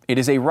 It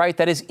is a right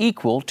that is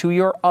equal to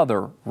your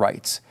other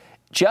rights.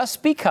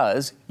 Just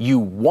because you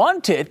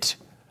want it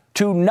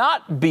to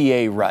not be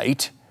a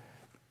right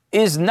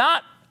is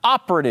not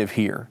operative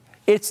here.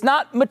 It's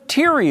not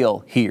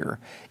material here.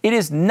 It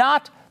is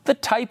not the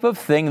type of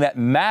thing that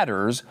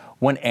matters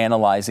when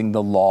analyzing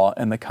the law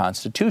and the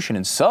Constitution.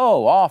 And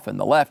so often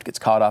the left gets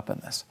caught up in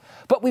this.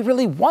 But we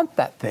really want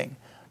that thing.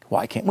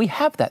 Why can't we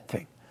have that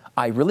thing?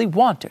 I really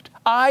want it.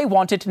 I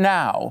want it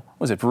now.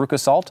 Was it Veruca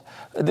Salt?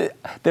 The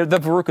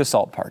Veruca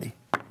Salt party.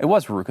 It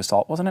was Veruca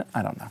Salt, wasn't it?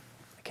 I don't know.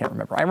 I can't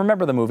remember. I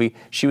remember the movie.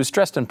 She was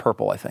dressed in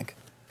purple, I think.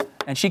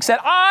 And she said,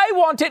 I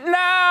want it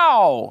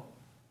now.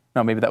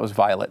 No, maybe that was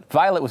Violet.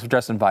 Violet was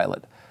dressed in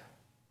violet.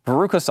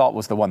 Veruca Salt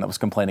was the one that was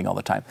complaining all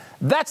the time.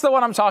 That's the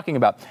one I'm talking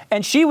about.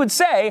 And she would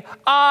say,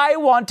 I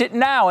want it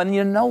now. And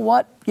you know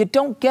what? You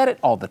don't get it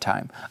all the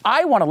time.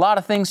 I want a lot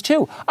of things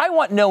too. I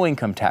want no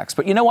income tax.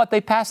 But you know what? They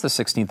passed the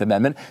 16th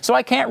Amendment, so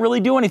I can't really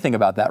do anything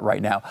about that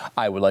right now.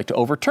 I would like to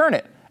overturn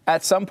it.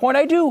 At some point,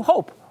 I do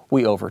hope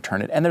we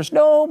overturn it. And there's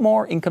no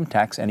more income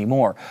tax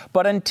anymore.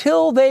 But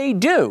until they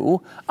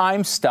do,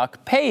 I'm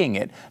stuck paying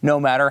it, no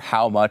matter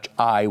how much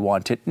I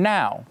want it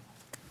now.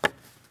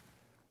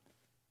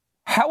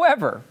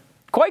 However,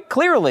 quite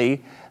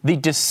clearly, the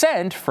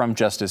dissent from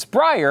Justice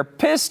Breyer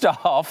pissed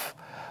off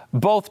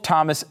both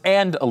Thomas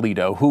and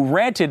Alito, who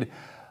ranted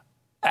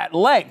at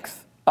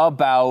length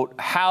about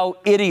how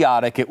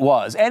idiotic it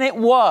was. And it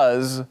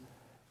was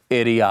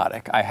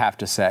idiotic, I have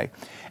to say.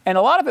 And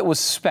a lot of it was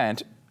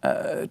spent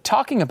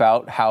talking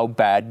about how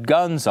bad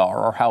guns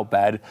are, or how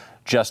bad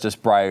Justice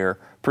Breyer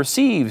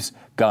perceives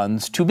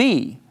guns to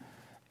be.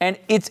 And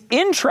it's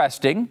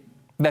interesting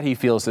that he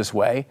feels this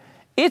way.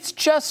 It's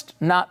just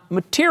not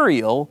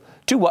material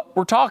to what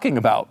we're talking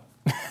about.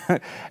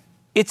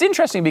 It's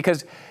interesting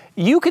because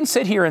you can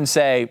sit here and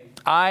say,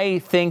 I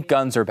think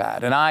guns are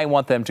bad and I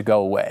want them to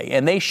go away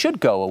and they should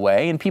go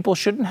away and people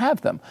shouldn't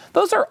have them.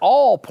 Those are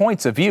all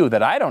points of view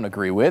that I don't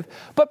agree with,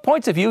 but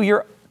points of view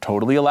you're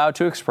totally allowed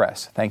to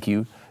express. Thank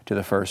you to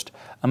the First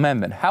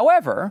Amendment.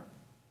 However,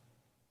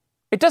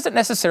 it doesn't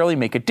necessarily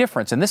make a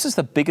difference. And this is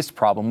the biggest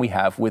problem we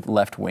have with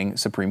left-wing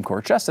Supreme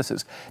Court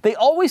justices. They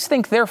always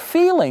think their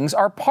feelings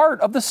are part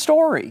of the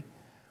story.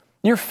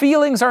 Your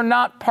feelings are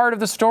not part of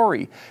the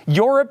story.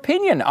 Your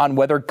opinion on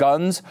whether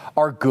guns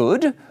are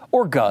good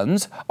or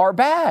guns are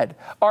bad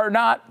are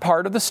not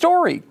part of the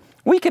story.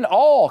 We can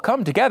all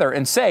come together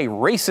and say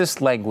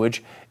racist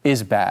language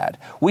is bad.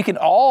 We can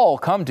all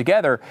come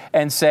together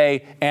and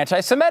say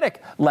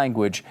anti-Semitic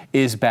language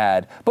is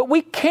bad. But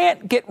we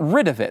can't get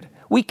rid of it.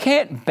 We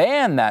can't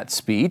ban that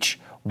speech.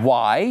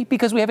 Why?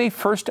 Because we have a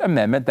First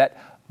Amendment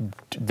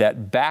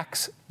that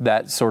backs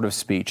that sort of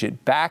speech.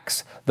 It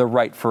backs the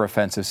right for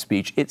offensive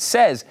speech. It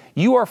says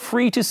you are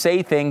free to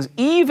say things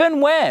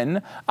even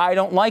when I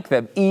don't like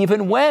them,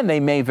 even when they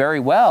may very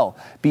well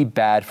be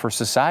bad for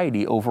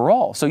society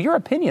overall. So your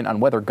opinion on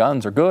whether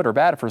guns are good or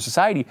bad for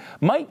society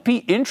might be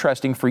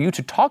interesting for you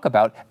to talk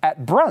about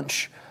at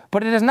brunch,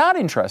 but it is not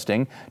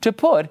interesting to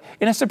put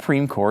in a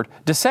Supreme Court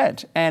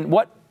dissent. And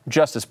what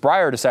Justice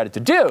Breyer decided to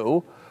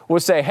do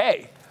was say,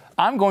 hey,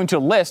 I'm going to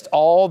list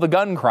all the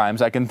gun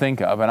crimes I can think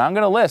of, and I'm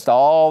going to list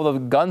all the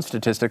gun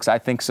statistics I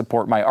think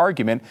support my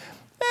argument,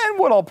 and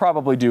what I'll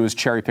probably do is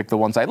cherry pick the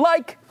ones I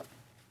like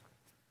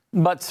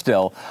But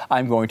still,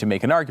 I'm going to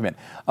make an argument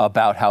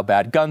about how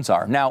bad guns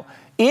are. Now,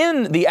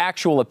 in the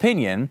actual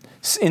opinion,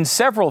 in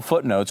several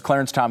footnotes,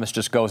 Clarence Thomas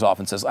just goes off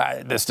and says,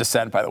 this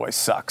dissent, by the way,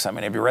 sucks. I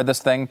mean, have you read this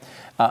thing?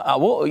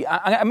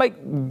 I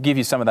might give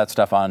you some of that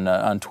stuff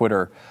on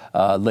Twitter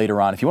later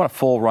on. If you want a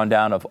full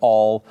rundown of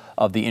all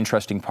of the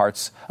interesting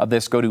parts of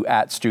this, go to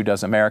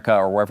 @StuDoesAmerica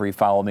or wherever you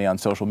follow me on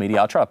social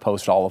media. I'll try to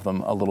post all of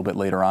them a little bit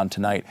later on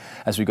tonight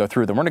as we go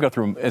through them. We're going to go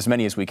through as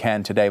many as we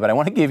can today, but I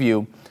want to give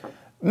you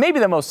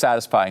maybe the most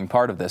satisfying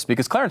part of this,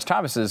 because Clarence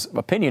Thomas's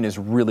opinion is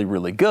really,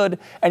 really good,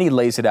 and he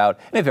lays it out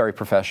in a very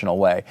professional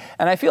way.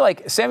 And I feel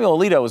like Samuel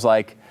Alito was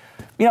like,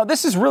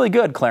 this is really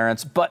good,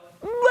 Clarence, but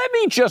let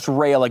me just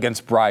rail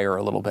against Breyer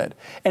a little bit.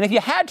 And if you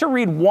had to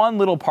read one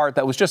little part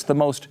that was just the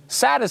most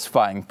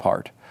satisfying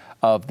part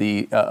of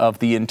the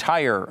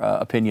entire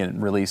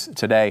opinion release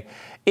today,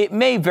 it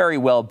may very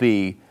well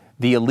be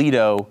the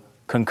Alito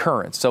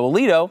concurrence. So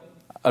Alito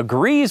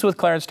agrees with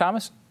Clarence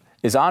Thomas,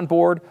 is on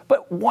board,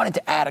 but wanted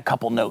to add a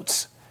couple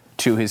notes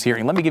to his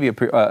hearing. Let me give you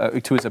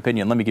to his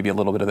opinion. Let me give you a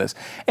little bit of this.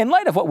 In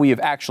light of what we have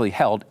actually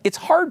held, it's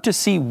hard to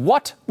see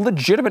what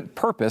legitimate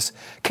purpose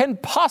can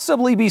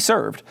possibly be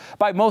served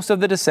by most of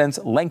the dissent's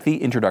lengthy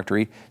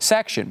introductory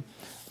section.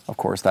 Of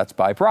course, that's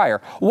by Breyer.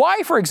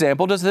 Why, for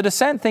example, does the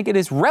dissent think it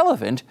is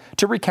relevant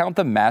to recount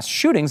the mass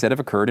shootings that have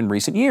occurred in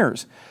recent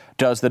years?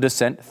 Does the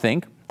dissent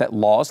think that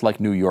laws like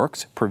New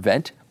York's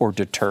prevent or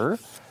deter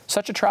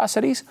such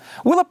atrocities?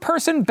 Will a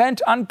person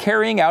bent on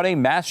carrying out a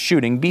mass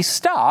shooting be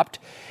stopped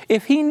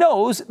if he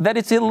knows that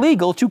it's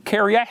illegal to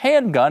carry a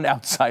handgun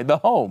outside the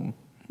home?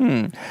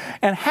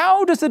 And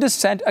how does the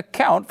dissent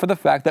account for the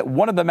fact that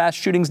one of the mass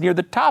shootings near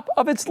the top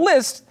of its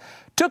list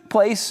took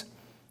place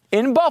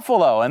in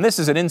Buffalo? And this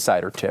is an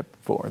insider tip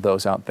for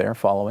those out there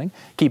following,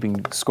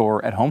 keeping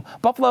score at home.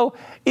 Buffalo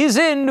is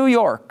in New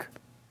York.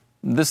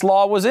 This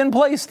law was in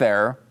place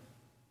there.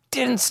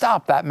 Didn't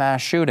stop that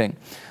mass shooting.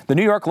 The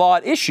New York law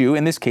at issue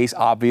in this case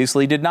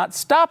obviously did not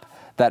stop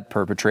that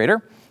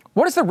perpetrator.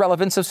 What is the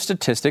relevance of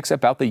statistics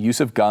about the use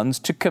of guns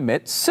to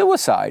commit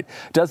suicide?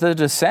 Does the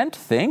dissent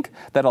think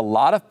that a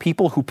lot of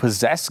people who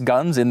possess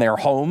guns in their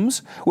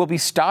homes will be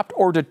stopped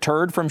or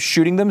deterred from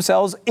shooting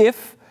themselves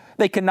if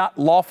they cannot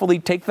lawfully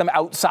take them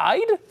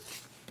outside?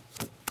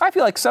 I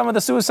feel like some of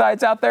the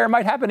suicides out there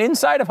might happen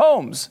inside of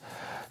homes.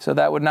 So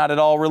that would not at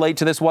all relate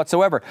to this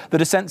whatsoever. The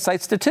dissent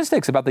cites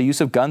statistics about the use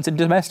of guns in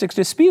domestic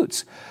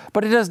disputes,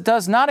 but it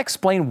does not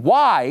explain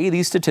why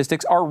these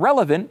statistics are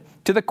relevant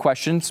to the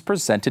questions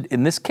presented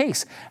in this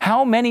case.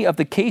 How many of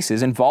the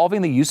cases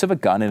involving the use of a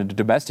gun in a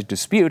domestic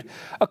dispute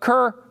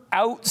occur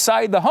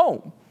outside the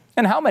home?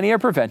 And how many are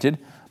prevented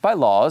by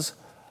laws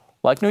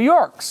like New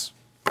York's?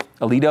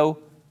 Alito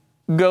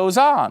goes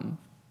on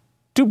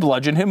to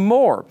bludgeon him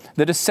more.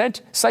 The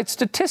dissent cites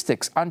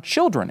statistics on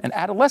children and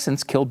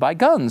adolescents killed by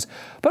guns.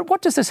 But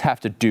what does this have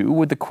to do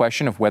with the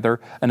question of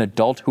whether an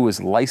adult who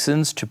is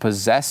licensed to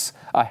possess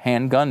a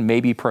handgun may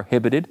be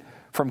prohibited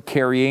from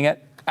carrying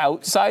it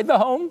outside the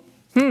home?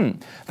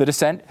 The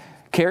dissent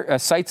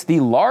cites the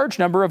large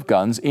number of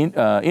guns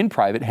in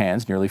private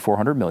hands, nearly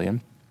 400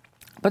 million.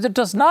 But it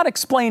does not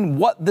explain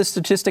what this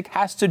statistic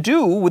has to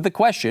do with the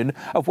question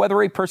of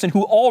whether a person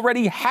who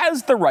already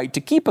has the right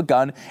to keep a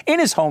gun in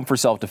his home for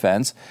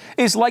self-defense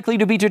is likely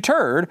to be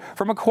deterred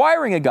from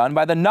acquiring a gun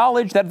by the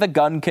knowledge that the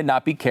gun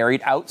cannot be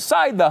carried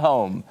outside the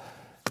home.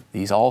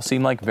 These all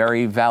seem like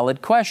very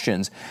valid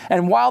questions.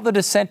 And while the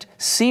dissent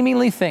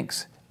seemingly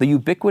thinks the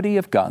ubiquity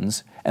of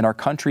guns and our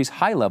country's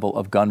high level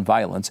of gun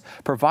violence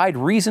provide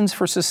reasons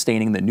for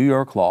sustaining the New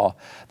York law,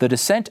 the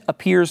dissent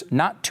appears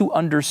not to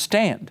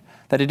understand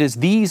that it is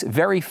these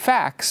very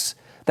facts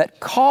that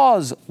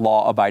cause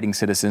law-abiding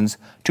citizens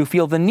to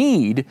feel the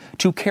need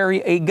to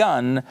carry a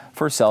gun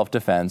for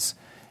self-defense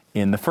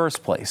in the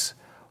first place.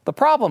 The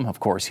problem, of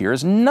course, here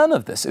is none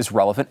of this is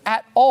relevant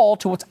at all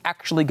to what's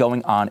actually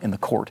going on in the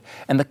court.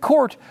 And the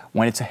court,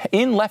 when it's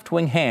in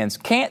left-wing hands,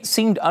 can't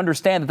seem to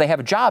understand that they have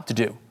a job to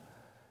do.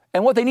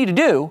 And what they need to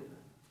do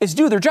is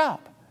do their job.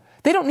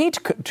 They don't need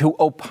to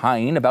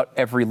opine about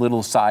every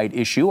little side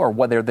issue or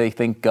whether they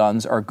think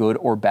guns are good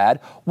or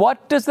bad.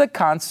 What does the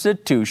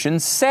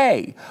Constitution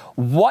say?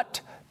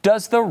 What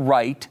does the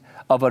right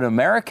of an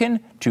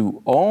American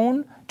to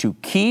own, to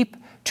keep,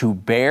 to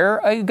bear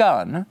a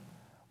gun,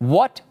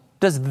 what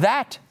does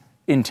that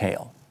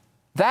entail?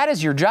 That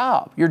is your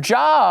job. Your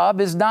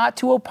job is not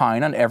to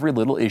opine on every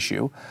little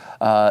issue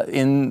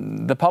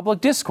in the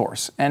public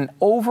discourse. And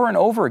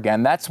over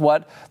again, that's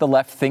what the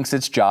left thinks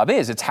its job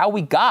is. It's how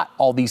we got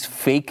all these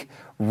fake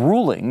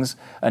rulings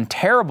and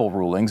terrible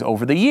rulings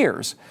over the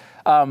years.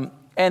 And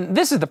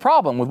this is the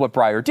problem with what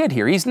Breyer did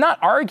here. He's not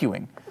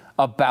arguing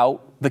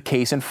about the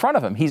case in front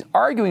of him. He's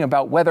arguing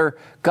about whether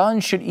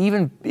guns should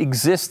even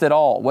exist at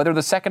all, whether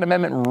the Second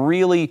Amendment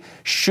really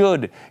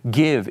should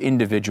give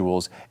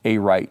individuals a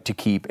right to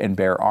keep and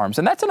bear arms.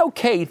 And that's an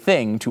okay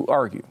thing to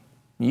argue.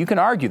 You can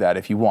argue that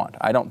if you want.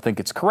 I don't think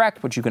it's correct,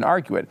 but you can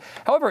argue it.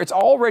 However, it's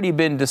already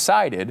been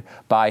decided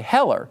by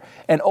Heller.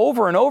 And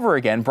over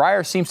again,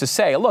 Breyer seems to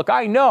say, look,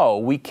 I know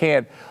we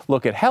can't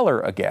look at Heller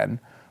again,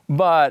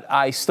 But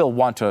I still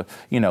want to,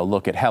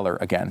 look at Heller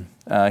again.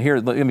 Here,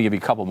 let me give you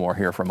a couple more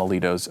here from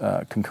Alito's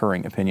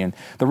concurring opinion.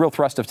 The real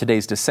thrust of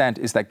today's dissent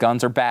is that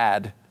guns are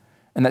bad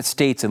and that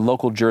states and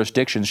local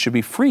jurisdictions should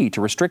be free to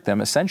restrict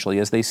them essentially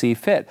as they see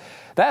fit.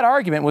 That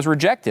argument was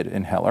rejected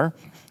in Heller.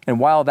 And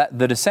while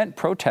the dissent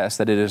protests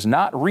that it is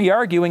not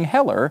re-arguing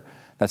Heller,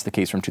 that's the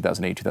case from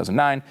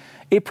 2008-2009,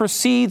 it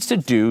proceeds to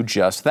do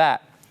just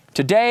that.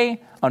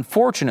 Today,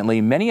 unfortunately,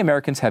 many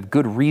Americans have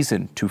good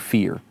reason to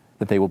fear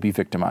that they will be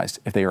victimized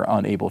if they are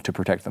unable to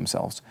protect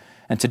themselves.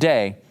 And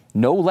today,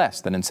 no less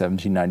than in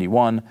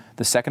 1791,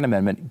 the Second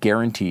Amendment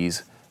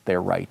guarantees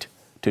their right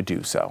to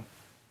do so.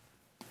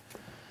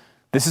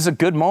 This is a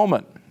good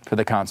moment for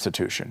the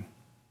Constitution.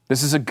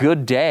 This is a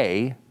good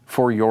day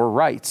for your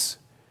rights.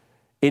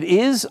 It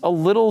is a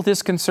little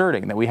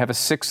disconcerting that we have a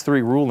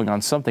 6-3 ruling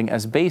on something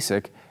as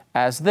basic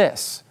as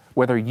this,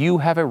 whether you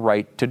have a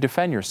right to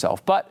defend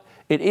yourself. But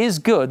it is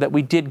good that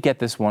we did get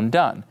this one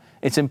done.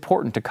 It's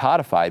important to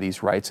codify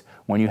these rights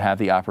when you have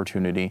the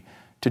opportunity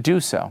to do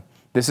so.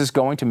 This is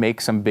going to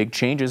make some big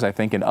changes, I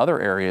think, in other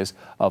areas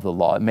of the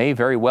law. It may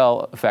very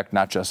well affect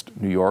not just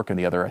New York and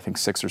the other, I think,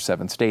 6 or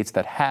 7 states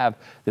that have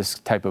this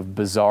type of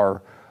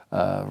bizarre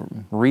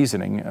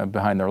reasoning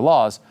behind their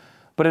laws.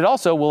 But it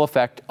also will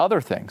affect other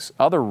things,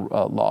 other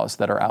laws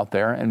that are out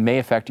there, and may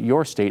affect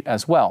your state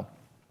as well.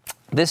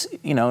 This,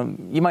 you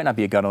might not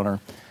be a gun owner.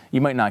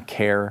 You might not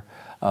care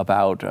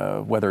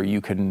about whether you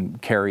can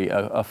carry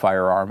a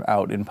firearm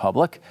out in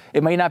public.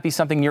 It may not be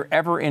something you're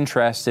ever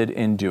interested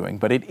in doing,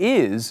 but it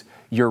is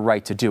your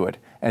right to do it.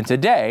 And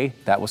today,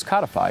 that was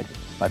codified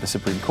by the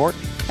Supreme Court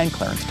and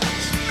Clarence Thomas.